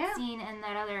 yeah, that Yeah. scene and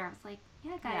that other, I was like,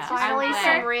 yeah, guys. Yeah. just Finally, I'm some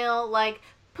glad. real, like,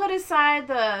 put aside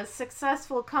the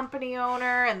successful company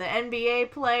owner and the NBA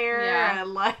player Yeah.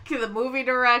 and, like, the movie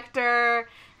director.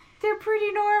 They're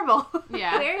pretty normal.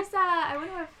 Yeah. Where's, I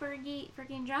wonder what Fergie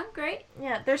and Drunk, right?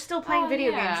 Yeah, they're still playing Oh,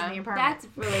 video yeah. games in the apartment.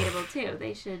 That's relatable, too.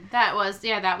 They should, That was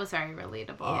very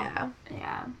relatable. yeah.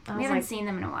 yeah. I We was haven't like- seen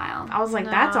them in a while. I was like,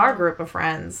 No. that's our group of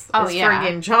friends. Oh, is yeah.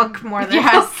 friggin' junk more than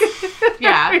Yes.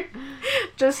 Yeah.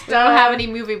 Just We don't have any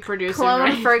movie producers. clone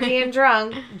right? Fergie and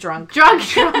Drunk. Drunk.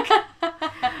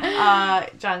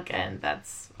 Junk, and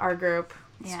that's our group.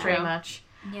 It's Yeah. pretty True. much.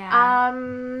 Yeah.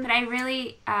 But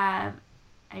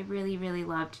I really, really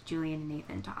loved Julian and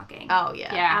Nathan talking. Oh,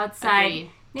 yeah. Yeah. Outside.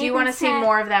 agreed. Do you want to see Nathan said-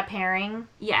 more of that pairing?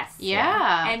 Yes.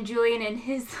 Yeah. And Julian in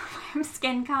his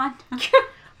skin condom.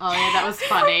 Oh yeah, that was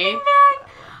funny.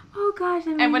 Oh gosh.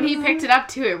 And when he picked it up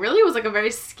too, it really was like a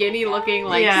very skinny looking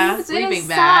like Yeah. he was in his sleeping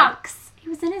bag. socks. He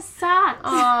was in his socks.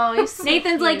 Oh, he's so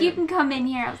Nathan's like, cute. you can come in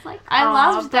here. I was like, I Aw,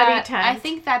 loved buddy that. tent. I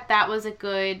think that was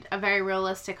a very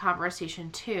realistic conversation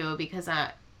too, because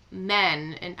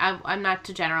men, and I'm not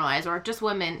to generalize, or just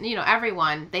women, you know,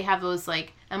 everyone, they have those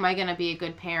like, am I going to be a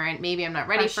good parent? Maybe I'm not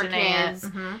ready for Questioning it. kids.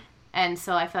 Mhm. And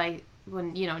so I feel like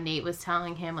when, you know, Nate was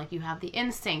telling him like, you have the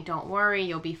instinct, don't worry,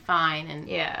 you'll be fine. And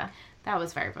Yeah. that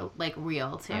was very like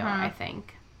real too, I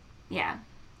think. yeah.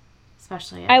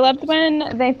 Especially. I loved when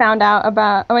Julian found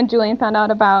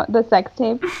out about the sex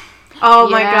tape. Oh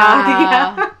my Yeah. god,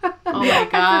 yeah. Oh my I god.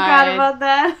 forgot about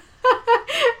that.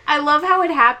 I love how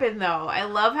it happened though. I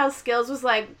love how Skills was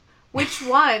like, which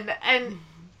one? And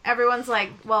everyone's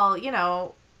like, well, you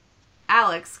know,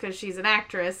 Alex, because she's an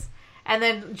actress. And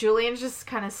then Julian's just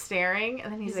kind of staring,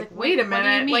 and then he's like, wait a what do you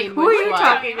minute, mean, like, who are which you one?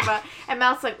 talking about? And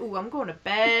Mouth's like, ooh, I'm going to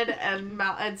bed,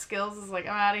 and Skills is like,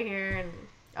 I'm out of here, and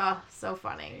oh, so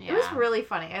funny. It was Yeah. really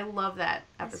funny. I love that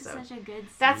This is episode. such a good scene.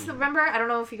 That's remember, I don't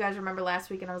know if you guys remember last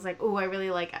week, and I was like, ooh, I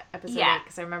really like episode 8,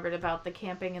 because I remembered about the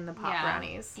camping and the pop Yeah.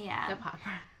 brownies. Yeah. The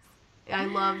popper. I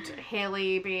loved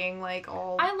Haley being like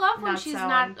all I love when nuts she's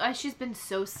out. not. She's been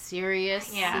so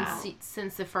serious Yeah.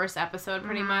 since the first episode,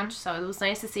 pretty much. So it was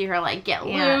nice to see her like get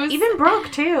Yeah, loose. even Brooke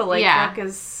too. Like Yeah. Brooke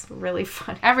is really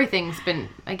funny. Everything's been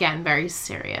again very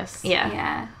serious. Yeah.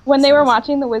 Yeah. When they were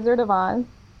watching The Wizard of Oz.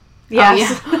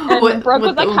 Yes. And Brooke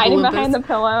was like hiding behind the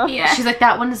pillow. Yeah. She's like,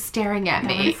 that one is staring at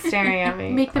me. Staring at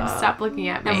me. Make them stop looking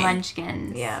at me. The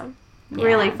Munchkins. Yeah.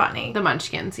 Really funny. The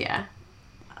Munchkins, yeah.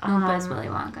 Oompa's Willy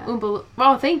Wonka.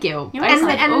 Oh, thank you.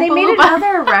 And they made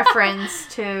another reference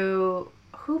to...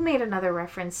 Who made another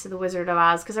reference to the Wizard of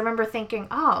Oz? Because I remember thinking,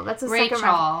 oh, that's a Rachel.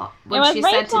 second reference. When she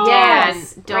said to Dan,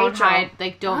 yes, don't Rachel. hide,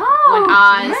 like, don't, when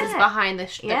Oz is behind the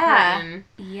curtain.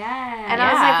 Yeah. And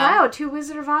I was like, wow, 2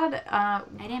 Wizard of Oz. I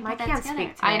didn't put that can't together.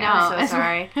 speak today. I know. I'm so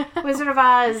sorry. Wizard of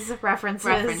Oz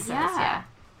references. Yeah.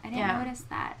 I didn't notice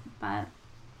that, but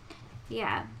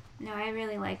yeah. No, I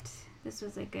really liked, this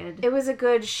was a good. It was a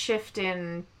good shift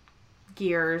in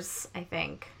gears, I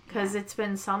think. Because it's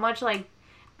been so much like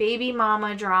baby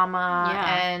mama drama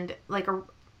and like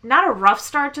not a rough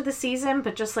start to the season,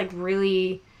 but just like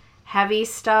really heavy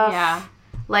stuff. Yeah.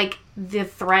 Like the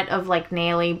threat of like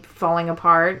Naley falling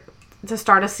apart to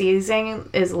start a season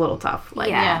is a little tough.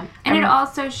 Like, And it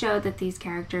also showed that these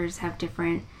characters have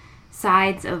different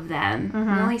sides of them.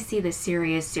 We only see the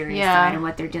serious side of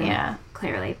what they're doing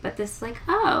clearly. But this like,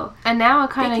 and now it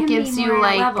kind of gives you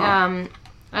like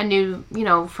a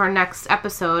new, for next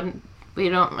episode, we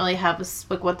don't really have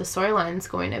like what the storyline's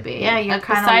going to be. Yeah, you're like,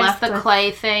 kind of besides left the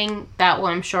Clay thing that will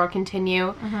I'm sure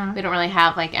continue. We don't really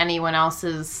have like anyone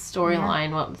else's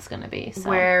storyline what it's going to be. So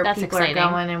where that's people exciting.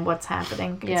 are going and what's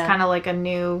happening. It's kind of like a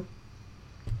new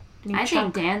I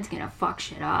think Dan's gonna fuck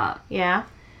shit up. Yeah,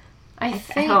 I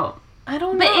hope. I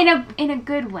don't know, but in a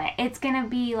good way. It's gonna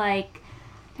be like.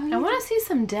 I want to see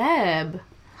some Deb.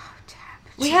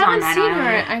 We She's haven't on seen that her.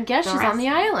 island. I guess she's on the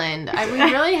island. We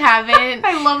really haven't.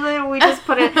 I love that we just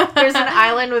put it. There's an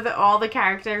island with all the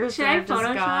characters. Should that I have just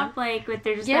Photoshop gone. like with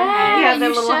their just Yeah, their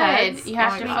you little should. heads? You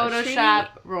have Oh to my gosh. Photoshop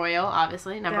Royal,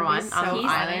 obviously, number That'd one be on so the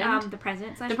funny. island. The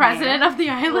president. The president of the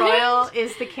island. Royal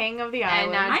is the king of the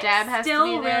island. now Deb has to still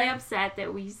be there. really upset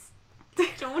that we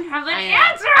don't have an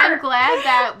answer. I'm glad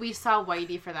that we saw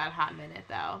Whitey for that hot minute,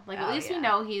 though. Like, at least we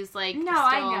know he's, like, still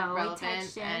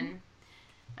relevant. And,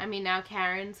 I mean, now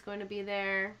Karen's going to be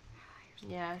there.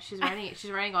 Yeah, she's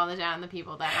writing all the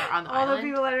people that are on the island. All the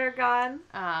people that are gone.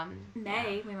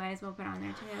 May, we might as well put on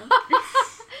there,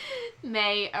 too.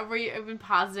 May, I've been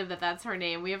positive that that's her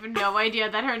name. We have no idea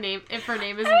that if her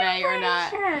name is May or not.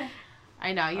 Sure.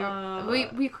 I know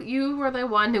you were the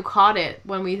one who caught it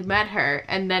when we met her,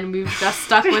 and then we've just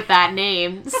stuck with that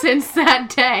name since that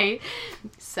day.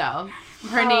 So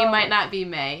her name might not be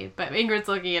May, but Ingrid's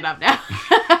looking it up now.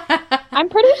 I'm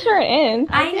pretty sure it is.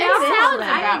 I know it sounds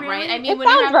about right. I mean, when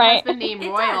you have a husband named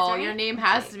Royal, your name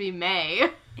has to be May.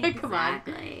 Come on.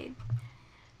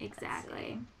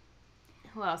 Exactly.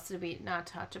 Who else did we not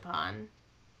touch upon?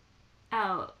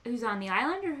 Oh, who's on the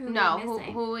island or who? No, are we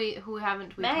missing? who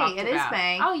haven't we May, talked it about? is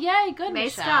May. Oh yay, good May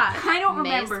Michelle. Scott. I don't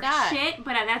May remember Scott. shit,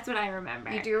 but that's what I remember.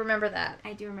 You do remember that.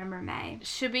 I do remember May.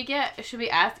 Should we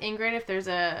ask Ingrid if there's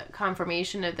a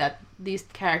confirmation of that these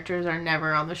characters are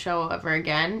never on the show ever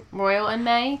again? Royal and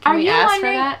May? Can we ask for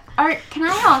that? Can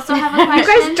I also have a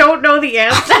question? You guys don't know the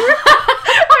answer.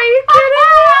 Are you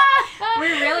kidding?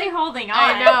 We're really holding on.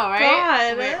 I know,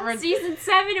 right? God. We're Season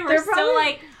 7 and we're They're still probably-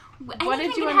 like, What did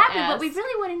you can want happen, to ask? but we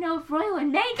really want to know if Royal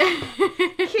and May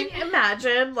Can you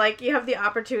imagine, like, you have the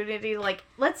opportunity, like,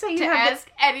 let's say you to have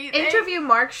ask anything. interview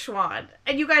Mark Schwann,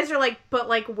 and you guys are like, but,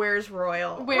 like, where's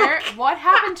Royal? What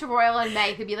happened to Royal and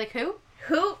May? Could be like, who?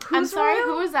 Who's I'm sorry, Royal?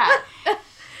 who was that?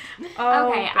 Oh,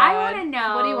 Okay, God. I want to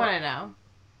know. What do you want to know?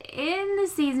 In the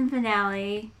season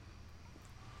finale,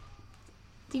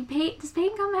 does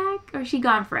Peyton come back, or is she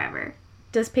gone forever?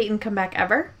 Does Peyton come back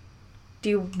ever? Do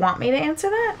you want me to answer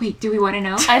that? Wait, do we want to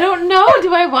know? I don't know.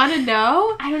 Do I want to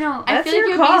know? I don't know. I That's feel like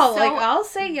your it would be call. so- Like, I'll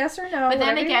say yes or no. But then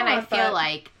whatever you again, I want, feel but-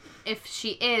 like if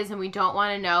she is and we don't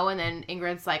want to know, and then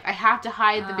Ingrid's like, I have to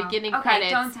hide the beginning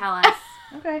credits. Don't tell us.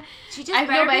 Okay. She just I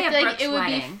better feel be at like Brooke's it would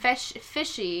wedding. be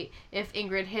fishy if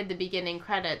Ingrid hid the beginning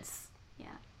credits.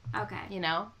 Okay. You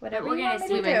know, Whatever We're you gonna want me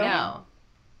see we to would do. know.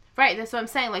 Right, that's what I'm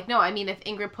saying. Like, no, I mean, if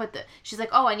Ingrid she's like,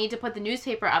 oh, I need to put the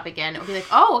newspaper up again. It would be like,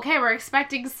 oh, okay, we're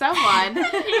expecting someone. Who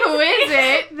is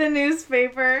it? The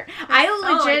newspaper.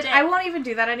 legit. I won't even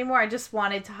do that anymore. I just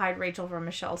wanted to hide Rachel from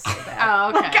Michelle so bad. Oh,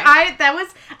 okay. Like, I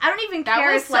don't even That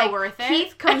care was if, so like, worth it.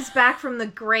 Keith comes back from the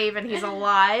grave and he's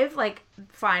alive. Like,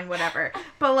 fine, whatever.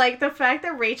 But, like, the fact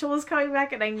that Rachel was coming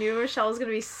back and I knew Michelle was going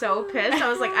to be so pissed, I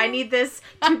was like, I need this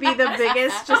to be the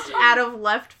biggest, just out of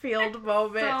left field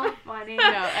moment. So funny. No,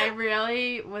 I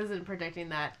really wasn't predicting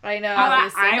that. I know.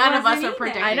 Obviously, I none of us wasn't are either.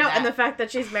 predicting I know, that. and the fact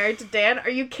that she's married to Dan, are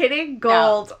you kidding?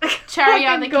 Gold. Cherry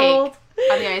on the Fucking gold.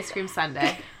 cake on the ice cream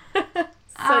sundae.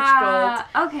 Such gold.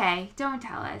 Okay, don't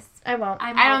tell us. I won't.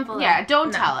 I don't. Yeah,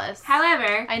 don't tell us.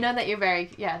 However, I know that you're very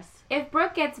if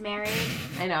Brooke gets married,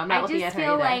 I know. I'm not looking at her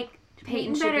either. I just feel like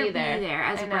Peyton should better be there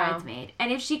as a bridesmaid.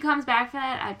 And if she comes back for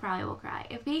that, I probably will cry.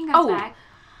 If Peyton comes back,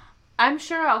 I'm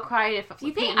sure I'll cry if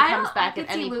Peyton comes back at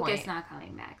any point. I could see Lucas not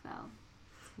coming back though.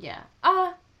 Yeah.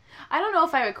 I don't know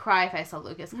if I would cry if I saw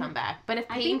Lucas come back, but if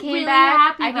Peyton came really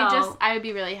back, happy, I would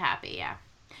be really happy. Yeah.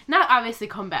 Not obviously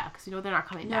come back, because they're not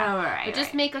coming back. No, right. But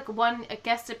just make a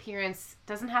guest appearance.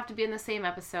 Doesn't have to be in the same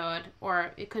episode,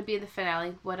 or it could be the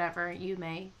finale. Whatever you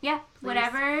may. Yeah. Please.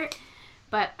 Whatever.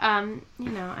 But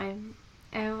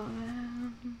it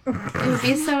would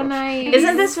be so nice.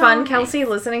 Isn't this fun, Kelsey?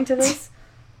 Listening to this.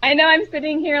 I know, I'm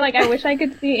sitting here like I wish I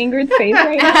could see Ingrid's face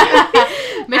right now.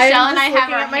 Michelle and I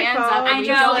have our hands phone. up and we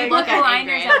don't look at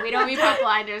Ingrid. We don't put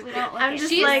blinders. We don't look I'm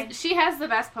just she has the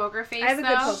best poker face, I have a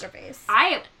good poker face. I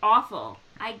am awful.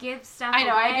 I give stuff I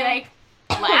know, away. I'd be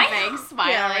like laughing,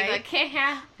 smiling, yeah, right. like,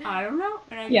 I don't know.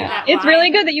 Yeah, it's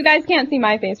really good that you guys can't see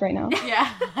my face right now. Yeah.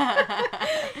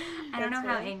 I don't know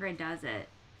how Ingrid does it.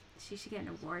 She should get an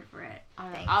award for it.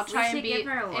 I'll try and be.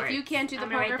 If you can't do the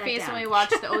poker face when we watch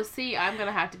the OC, I'm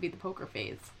gonna have to be the poker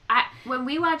face. When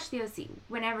we watch the OC,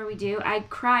 whenever we do, I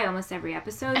cry almost every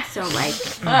episode. So like,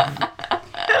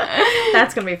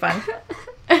 that's gonna be fun.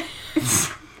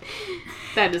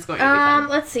 That is going to be fun.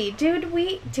 Let's see. Did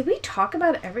we talk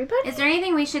about everybody? Is there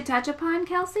anything we should touch upon,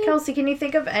 Kelsey? Kelsey, can you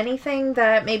think of anything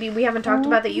that maybe we haven't talked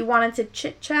about that you wanted to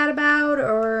chit chat about,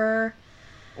 or?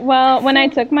 Well, when I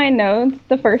took my notes,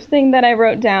 the first thing that I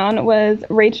wrote down was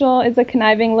Rachel is a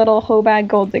conniving little hoe bag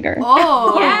gold digger.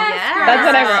 Oh, yes. That's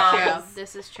what I wrote.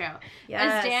 This is true.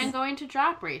 Yes. Is Dan going to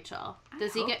drop Rachel?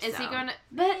 Is he going to?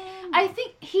 But Man. I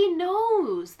think he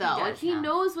knows though. Does He know.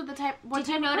 knows what type Did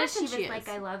you of notice person she was is. like,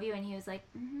 "I love you," and he was like,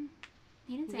 "Mm-hmm."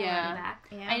 He didn't say Yeah. "I love you" back.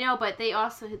 Yeah. I know, but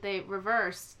they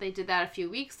reversed. They did that a few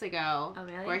weeks ago. Oh,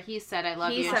 really? Where he said, "I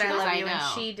love you," He and said she I goes, love you, know. and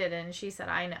she didn't. She said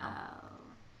I know. Oh.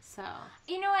 So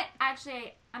You know what?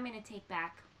 Actually, I'm gonna take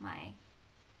back my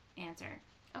answer.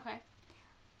 okay.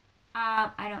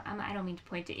 I don't mean to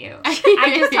point at you.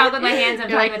 I just talk with my hands. I'm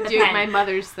talking with the pen. my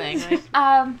mother's thing. Like,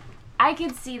 I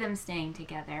could see them staying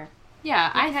together.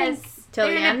 yeah, I Because think Till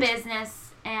they're the in end? a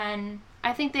business, and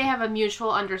I think they have a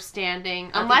mutual understanding.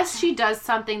 Unless she does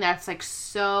something that's like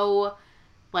so,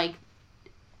 like,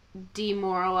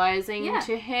 demoralizing Yeah.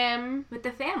 to him, with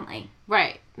the family.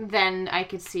 right? Then I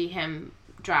could see him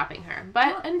dropping her.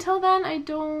 But until then, I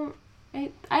don't.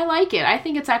 I like it. I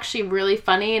think it's actually really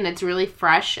funny and it's really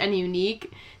fresh and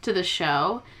unique to the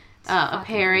show. A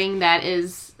pairing that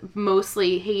is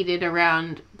mostly hated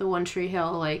around the One Tree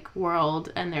Hill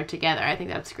world, and they're together. I think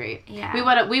that's great. Yeah.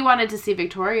 We wanted to see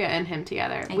Victoria and him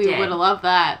together. I We did. would have loved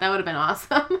that. That would have been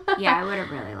awesome. Yeah, I would have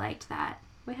really liked that.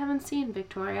 We haven't seen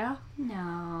Victoria. No,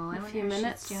 I A wonder few how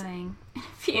minutes. she's doing.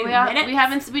 We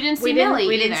didn't see Millie.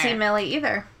 We didn't see Millie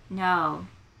either. No.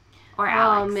 Or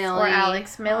Alex. Millie. Or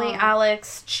Alex. Millie,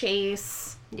 Alex,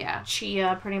 Chase, Yeah.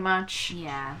 Chia, pretty much.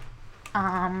 Yeah.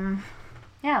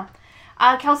 Yeah.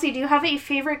 Kelsey, do you have a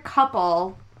favorite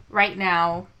couple right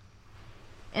now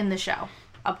in the show?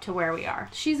 Up to where we are.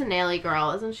 She's a Nelly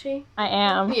girl, isn't she? I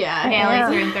am. Yeah.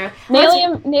 Haley through and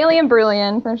through. Nelly and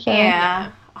Brillian, for sure.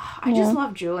 Yeah. Oh, I just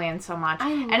love Julian so much.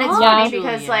 And it's love funny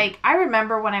Julian. because, I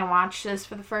remember when I watched this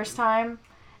for the first time,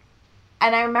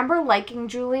 and I remember liking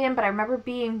Julian, but I remember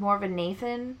being more of a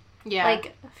Nathan,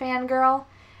 fangirl.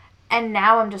 And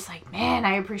now I'm just like, man,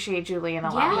 I appreciate Julian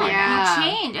a lot more. Yeah. You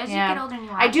change as you get older and you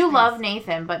watch I do things. love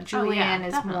Nathan, but Julian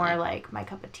is definitely. more like my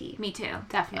cup of tea. Me too.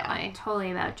 Definitely.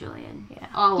 Totally about Julian.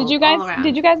 Yeah. Did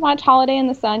you guys watch Holiday in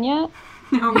the Sun yet?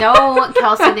 No,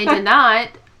 Kelsey, they did not.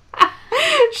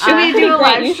 Should we do a great.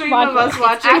 live You should stream watch of us it.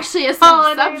 watching? Actually, a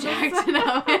subject.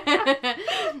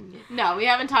 No, we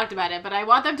haven't talked about it, but I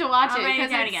want them to watch it write it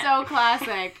because down it's again. so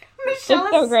classic. It's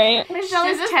so great. Michelle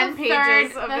This has is 10 the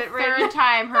pages of the it written. third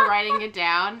time her writing it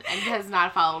down and has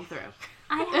not followed through.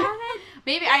 I haven't.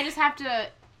 Maybe I just have to.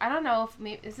 I don't know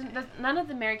if none of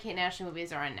the Mary-Kate and Ashley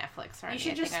movies are on Netflix or You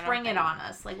should anything. just I don't spring it think. on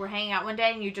us. We're hanging out one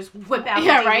day and you just whip out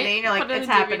Yeah, the DVD right. and you're like, Put it in it's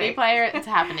a DVD happening. player. It's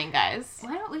happening, guys.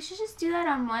 Why don't we should just do that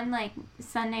on one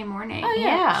Sunday morning? Oh,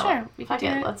 Yeah, sure. We Fuck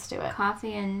can do it. it. Let's do it.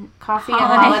 Coffee and Coffee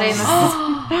Holiday. and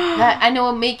holiday. That I know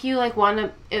will make you want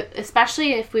to,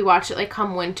 especially if we watch it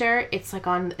come winter. It's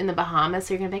in the Bahamas,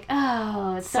 so you're gonna be like,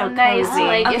 oh, it's so nice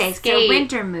cozy. to okay, escape. so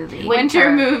winter movie.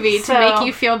 Winter movie to So- make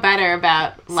you feel better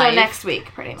about life. So next week,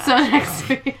 pretty much. So next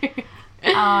week.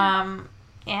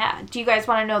 Yeah. Do you guys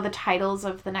want to know the titles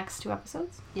of the next 2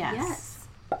 episodes? Yes.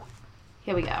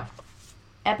 Here we go.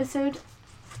 Episode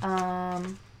 9.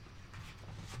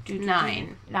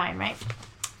 9, right?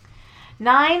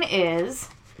 9 is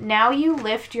Now you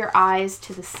lift your eyes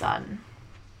to the sun.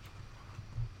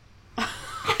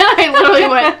 I literally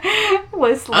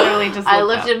was literally just. I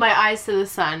lifted my eyes to the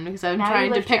sun because I'm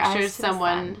trying to picture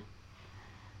someone.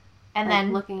 And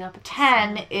then looking up at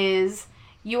 10 is,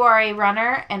 you are a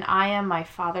runner and I am my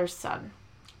father's son.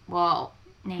 Well,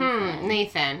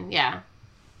 Nathan, yeah.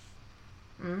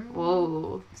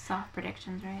 Whoa. Soft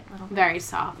predictions, right? Very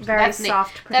soft. Very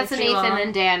soft predictions. That's a Nathan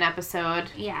and Dan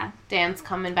episode. Yeah. Dan's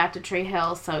coming back to Tree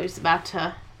Hill, so he's about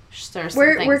to stir some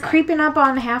things We're up. creeping up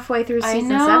on halfway through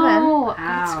season 7. Wow.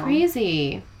 That's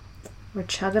crazy. We're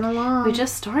chugging along. We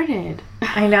just started.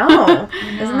 I know.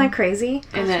 Isn't that crazy?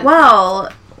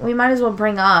 Well, we might as well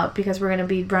bring up, because we're going to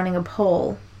be running a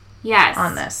poll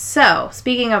on this. So,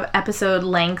 speaking of episode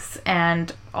lengths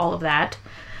and all of that,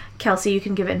 Kelsey, you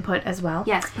can give input as well.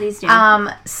 Yes, please do.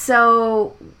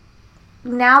 So,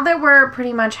 now that we're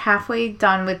pretty much halfway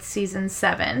done with season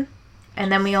 7,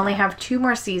 and then we only have 2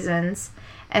 more seasons,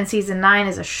 and season 9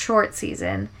 is a short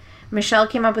season, Michelle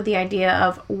came up with the idea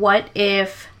of, what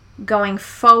if going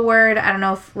forward, I don't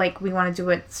know if we want to do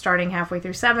it starting halfway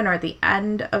through 7 or at the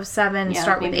end of 7,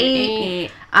 start with 8.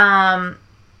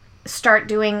 Start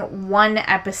doing 1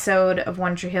 episode of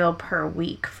One Tree Hill per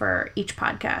week for each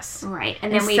podcast. Right.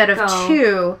 And then instead of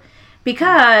 2,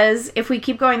 because if we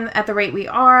keep going at the rate we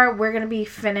are, we're going to be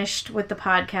finished with the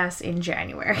podcast in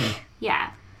January.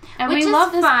 Yeah. And we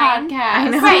love this podcast. I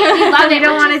know. Right. We love it. We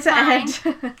don't want it to end.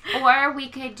 Or we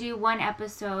could do 1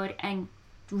 episode and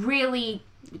really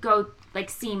go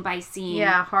scene by scene.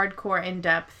 Yeah, hardcore in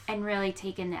depth. And really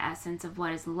take in the essence of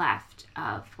what is left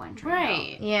of One Tree Hill.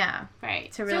 Right. Yeah.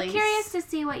 Right. To really curious to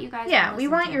see what you guys we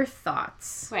want your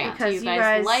thoughts. Right. Because do you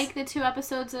guys like the 2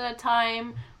 episodes at a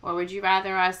time, or would you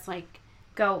rather us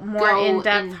go more in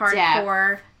depth,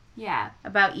 hardcore? Yeah.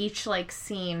 About each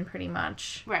scene pretty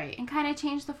much. Right. And kind of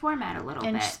change the format a little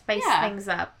bit. And spice things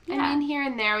up. Yeah. I mean, here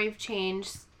and there we've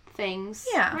changed things.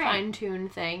 Yeah.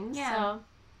 Fine-tuned things. Yeah. So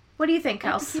what do you think,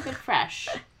 Kels? To keep it fresh.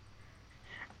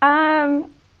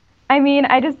 I mean,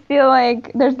 I just feel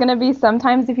like there's going to be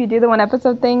sometimes if you do the 1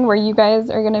 episode thing where you guys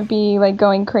are going to be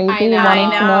going crazy and wanting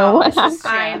to know what happens.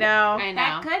 I know.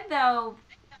 That could, though,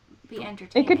 be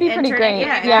entertaining. It could be pretty great.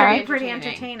 Yeah, it could be pretty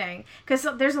entertaining. Because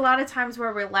there's a lot of times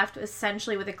where we're left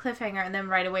essentially with a cliffhanger and then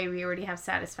right away we already have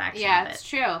satisfaction. Yeah, it's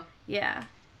true. Yeah.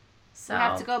 So you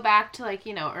have to go back to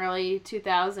early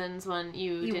 2000s when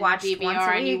you did watched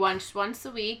DVR and you watched once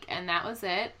a week and that was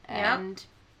it. And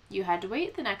you had to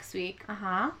wait the next week.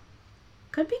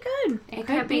 Could be good. It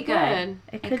could be good.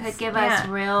 It could give us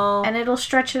real... And it'll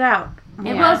stretch it out.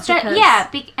 It will stretch...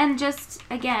 and just,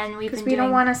 again, because we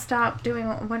don't want to stop doing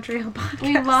One Tree Hill podcast.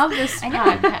 We love this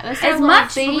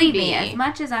podcast. Believe me, as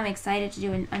much as I'm excited to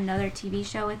do another TV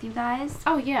show with you guys...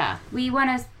 Oh, yeah. We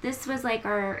want to... This was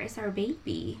it's our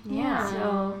baby. Yeah.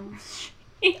 So...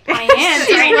 My hands.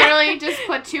 She literally just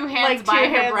put 2 hands by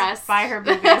her breast. By her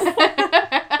boobies.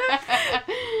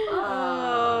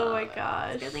 Oh my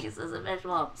gosh. I think it's a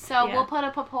visual. So we'll put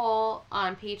up a poll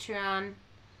on Patreon.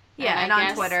 Yeah, and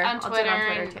on Twitter. On Twitter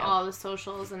and all the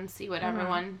socials and see what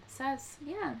everyone says.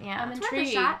 Yeah. I'm intrigued. Worth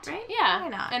a shot, right? Yeah. Why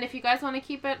not? And if you guys want to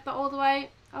keep it the old way,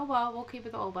 oh well, we'll keep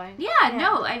it the old way. Yeah,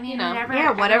 no, I mean,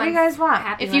 whatever you guys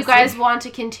want. If you guys want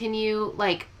to continue,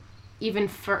 even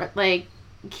for,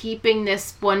 keeping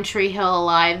this One Tree Hill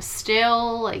alive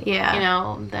still,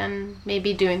 then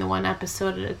maybe doing the 1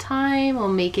 episode at a time will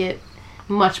make it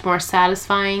much more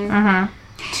satisfying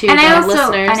to the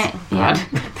listeners.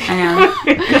 I know.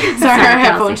 Sorry, our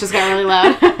headphones just got really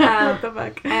loud. What the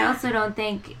fuck? I also don't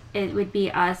think it would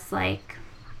be us,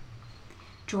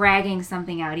 dragging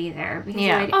something out either. Because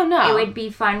it would be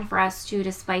fun for us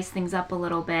to spice things up a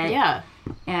little bit. Yeah.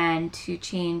 And to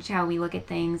change how we look at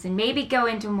things and maybe go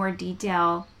into more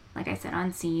detail, like I said,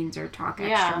 on scenes or talk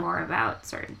extra more about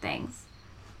certain things.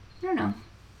 I don't know.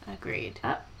 Agreed.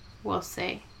 We'll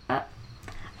see.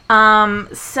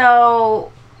 So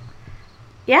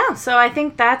I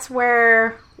think that's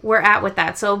where we're at with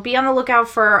that. So be on the lookout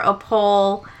for a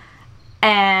poll.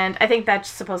 And I think that's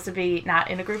supposed to be not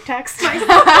in a group text. So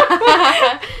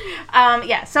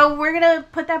we're going to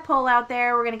put that poll out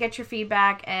there. We're going to get your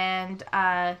feedback and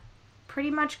pretty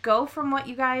much go from what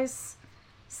you guys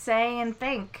say and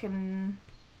think. And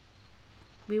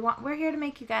we're here to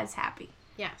make you guys happy.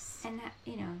 Yes. And,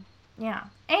 Yeah.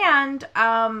 And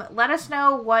let us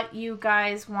know what you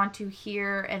guys want to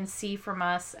hear and see from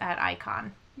us at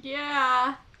Icon.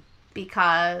 Yeah.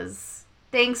 Because...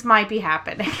 things might be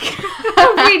happening.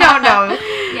 We don't know.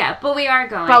 Yeah, but we are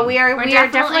going. But we are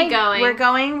definitely going. We're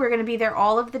going. We're going to be there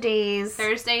all of the days.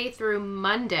 Thursday through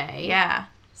Monday. Yeah.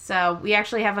 So we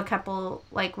actually have a couple,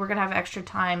 like, we're going to have extra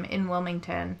time in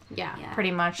Wilmington. Yeah.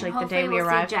 Pretty much, and like, the day we we'll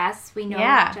arrive. See Jess. We know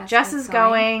Jess is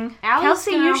going.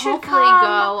 Kelsey, you should hopefully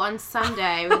go on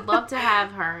Sunday. We'd love to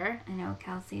have her. I know,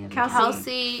 Kelsey.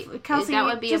 Kelsey, that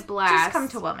would be a blast. Just come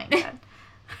to Wilmington.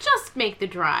 Just make the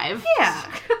drive.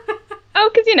 Yeah. Oh,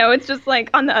 because, it's just,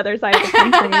 like, on the other side of the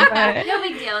country. But no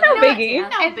big deal. No biggie.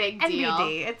 No big deal.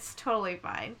 NBD. It's totally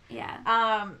fine.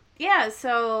 Yeah. Yeah,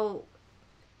 so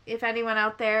if anyone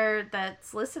out there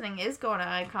that's listening is going to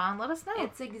Icon, let us know.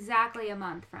 It's exactly a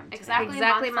month from today.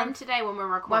 Exactly a month from today when we're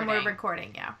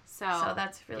recording. Yeah. So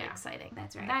that's really exciting.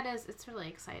 That's right. It's really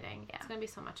exciting. Yeah. It's going to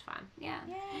be so much fun. Yeah.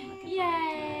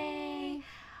 Yay.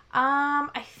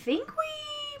 I think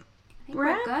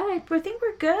we're good. I think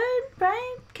we're good,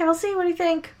 right? Kelsey, what do you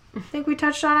think? Think we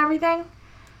touched on everything?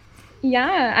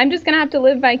 Yeah, I'm just going to have to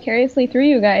live vicariously through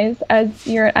you guys as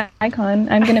your Icon.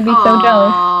 I'm going to be so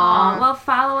jealous. Well,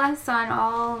 follow us on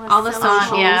all the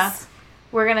socials. Yeah.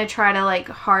 We're going to try to, like,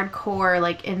 hardcore,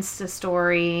 like, Insta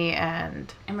story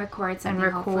and record something.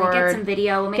 Hopefully get some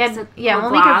video. We'll make make a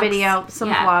video, some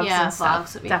vlogs and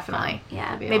stuff. Definitely.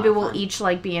 Yeah. Maybe we'll each,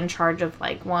 like, be in charge of,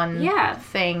 like, one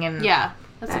thing and that's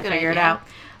a good figure idea. it out.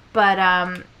 But,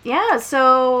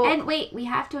 so... And wait, we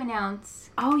have to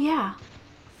announce... Oh, yeah.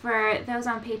 For those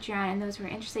on Patreon and those who are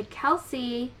interested,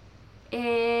 Kelsey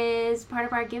is part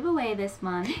of our giveaway this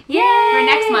month. Yay! For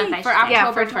next month, for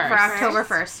October 1st. For October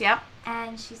 1st, yep.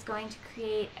 And she's going to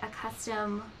create a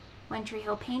custom One Tree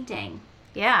Hill painting.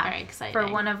 Yeah. Very exciting. For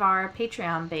one of our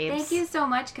Patreon babes. Thank you so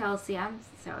much, Kelsey. I'm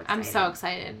so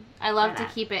excited. I love to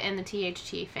keep it in the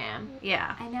THT fam.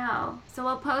 Yeah. I know. So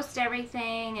we'll post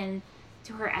everything and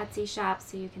to her Etsy shop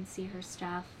so you can see her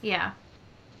stuff. Yeah.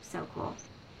 So cool.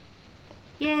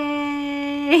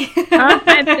 Yay!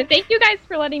 Thank you guys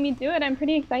for letting me do it. I'm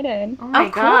pretty excited. Oh my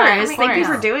God. Thank you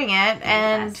for doing it.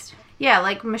 And yeah,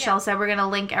 like Michelle said, we're going to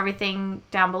link everything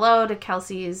down below to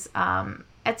Kelsey's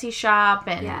Etsy shop,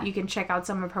 and you can check out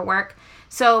some of her work.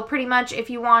 So pretty much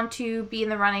if you want to be in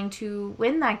the running to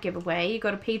win that giveaway, you go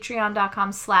to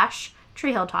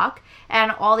patreon.com/treehilltalk,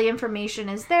 and all the information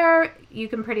is there. You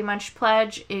can pretty much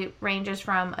pledge. It ranges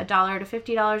from $1 to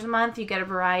 $50 a month. You get a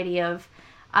variety of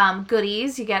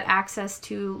goodies. You get access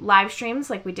to live streams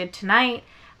like we did tonight,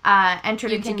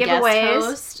 entered into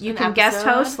giveaways. You can guest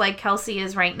host like Kelsey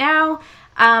is right now.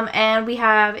 And we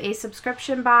have a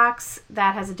subscription box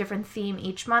that has a different theme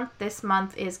each month. This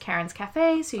month is Karen's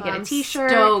Cafe, so you get a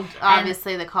t-shirt. Stoked,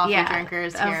 obviously, the coffee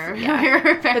drinkers here.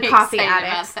 We're very the coffee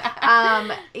addicts.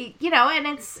 And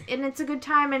it's a good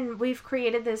time, and we've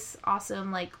created this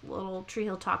awesome like little Tree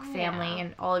Hill Talk family,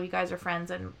 and all of you guys are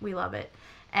friends, and we love it.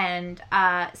 And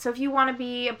so if you want to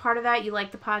be a part of that, you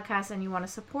like the podcast and you want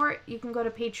to support, you can go to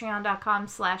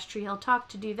patreon.com/treehilltalk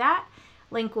to do that.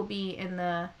 Link will be in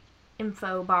the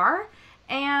info bar.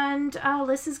 And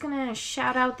Liz is going to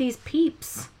shout out these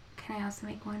peeps. Can I also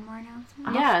make one more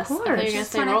announcement? Yes, of course. I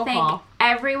just want to thank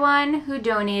everyone who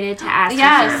donated to Ask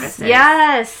Services.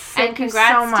 Yes. Thank you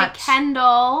so much. To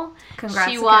Kendall. Congrats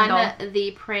she to won Kendall.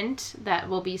 the print that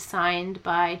will be signed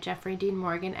by Jeffrey Dean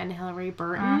Morgan and Hillary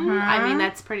Burton. Mm-hmm. I mean,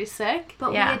 that's pretty sick.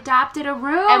 But we adopted a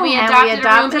room. And we adopted a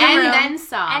room and then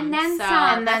some. And then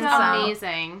some. And then some.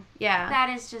 Amazing. Yeah. That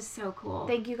is just so cool.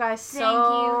 Thank you guys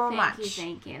so much.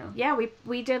 Thank you. Yeah,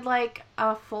 we did like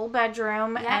a full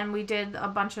bedroom, and we did a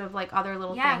bunch of like other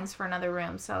little things for another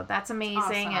room. So that's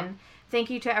amazing. Awesome. And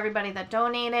thank you to everybody that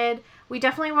donated. We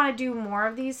definitely want to do more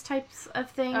of these types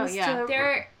of things. Oh,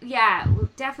 yeah.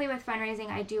 Definitely with fundraising,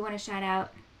 I do want to shout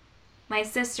out my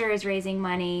sister is raising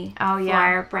money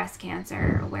for breast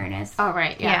cancer awareness. Oh,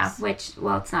 right, yes. Which,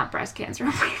 it's not breast cancer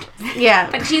awareness.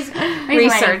 Yeah. But she's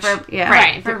research.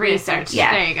 For research.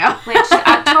 Yeah. There you go. Which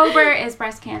October is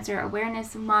Breast Cancer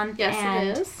Awareness Month. Yes, and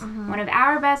it is. Mm-hmm. One of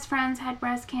our best friends had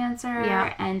breast cancer.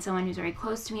 Yeah. And someone who's very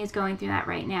close to me is going through that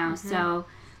right now. Mm-hmm. So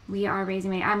we are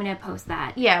raising money. I'm going to post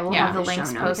that. Yeah, we'll have the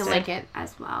links posted. We can link it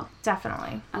as well.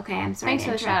 Definitely. Okay, I'm sorry to interrupt you. Thanks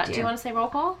for the shout out. Do you want to say roll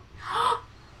call?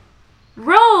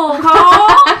 Roll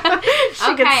call!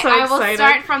 I will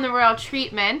start from the Royal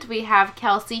Treatment. We have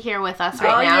Kelsey here with us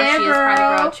right now. Yeah, she is part of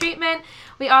the Royal Treatment.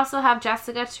 We also have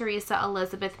Jessica, Teresa,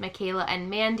 Elizabeth, Michaela, and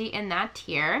Mandy in that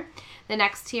tier. The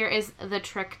next tier is the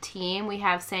Trick Team. We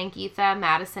have Sangeetha,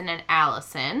 Madison, and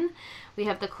Allison. We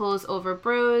have the Close Over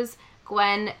Brews,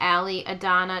 Gwen, Allie,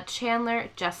 Adana, Chandler,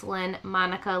 Jesselyn,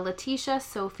 Monica, Letitia,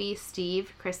 Sophie,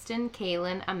 Steve, Kristen,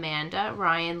 Kaylin, Amanda,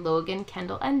 Ryan, Logan,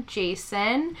 Kendall, and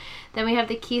Jason. Then we have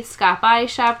the Keith Scott Body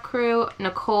Shop crew,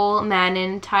 Nicole,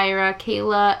 Manon, Tyra,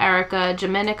 Kayla, Erica,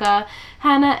 Jaminica,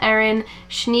 Hannah, Erin,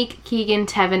 Shanique, Keegan,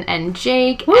 Tevin, and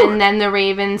Jake. Woo! And then the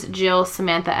Ravens, Jill,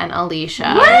 Samantha, and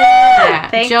Alicia. Yeah.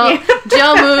 Thank Jill, you.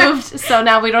 Jill moved, so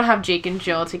now we don't have Jake and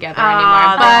Jill together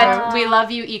anymore. But we love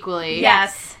you equally.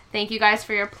 Yes. Thank you guys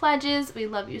for your pledges. We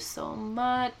love you so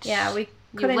much. Yeah, we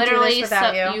couldn't do this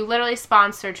without you. You literally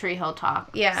sponsor Tree Hill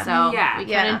Talk. Yeah. So we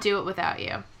couldn't do it without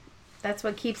you. That's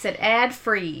what keeps it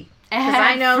ad-free. Because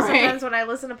I know sometimes when I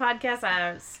listen to podcasts,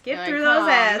 I skip through those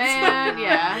ads. Man.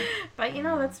 Yeah. But,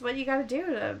 that's what you got to do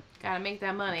to... Gotta make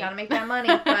that money.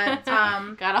 But,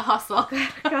 gotta hustle.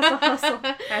 Gotta hustle.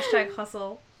 Hashtag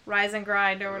hustle. Rise and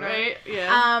grind or whatever. Right?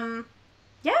 Yeah.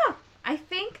 Yeah. I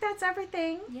think that's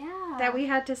everything that we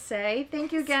had to say.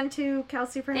 Thank you again to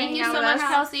Kelsey for hanging out with us. Thank you so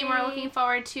much, Kelsey. We're looking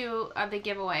forward to the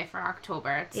giveaway for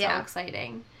October. It's so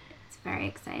exciting. It's very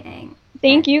exciting.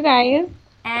 Thank you, guys.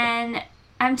 And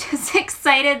I'm just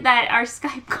excited that our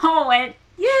Skype call went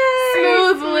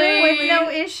smoothly with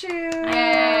no issues.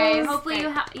 Yay. Hopefully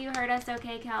you heard us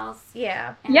okay, Kels.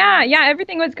 Yeah. Yeah,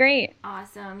 everything was great.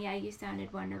 Awesome. Yeah, you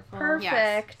sounded wonderful.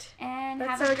 Perfect. Yes. And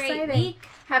that's have a great week.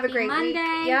 Have a great Monday.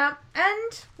 week. Yep.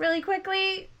 And really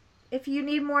quickly, if you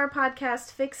need more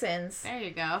podcast fix-ins, there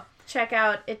you go. Check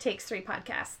out It Takes 3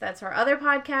 podcast. That's our other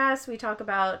podcast. We talk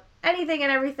about anything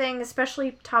and everything,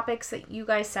 especially topics that you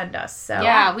guys send us. So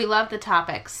yeah, we love the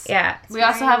topics. Yeah. We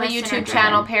also have a YouTube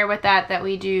channel pair with that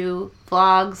we do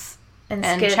vlogs and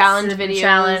challenge videos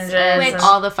challenges and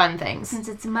all the fun things. Since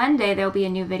it's Monday, there'll be a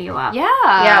new video up.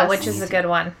 Yeah, which is a good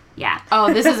one. Yeah.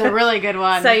 Oh, this is a really good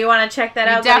one. So you want to check that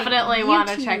out? Definitely want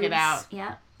to check it out.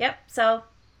 Yep. So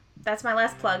that's my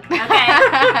last plug. Okay.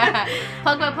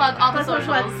 Plug, all the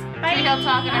socials. Bye. Tree Hill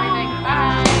Talk and everything.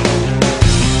 Bye.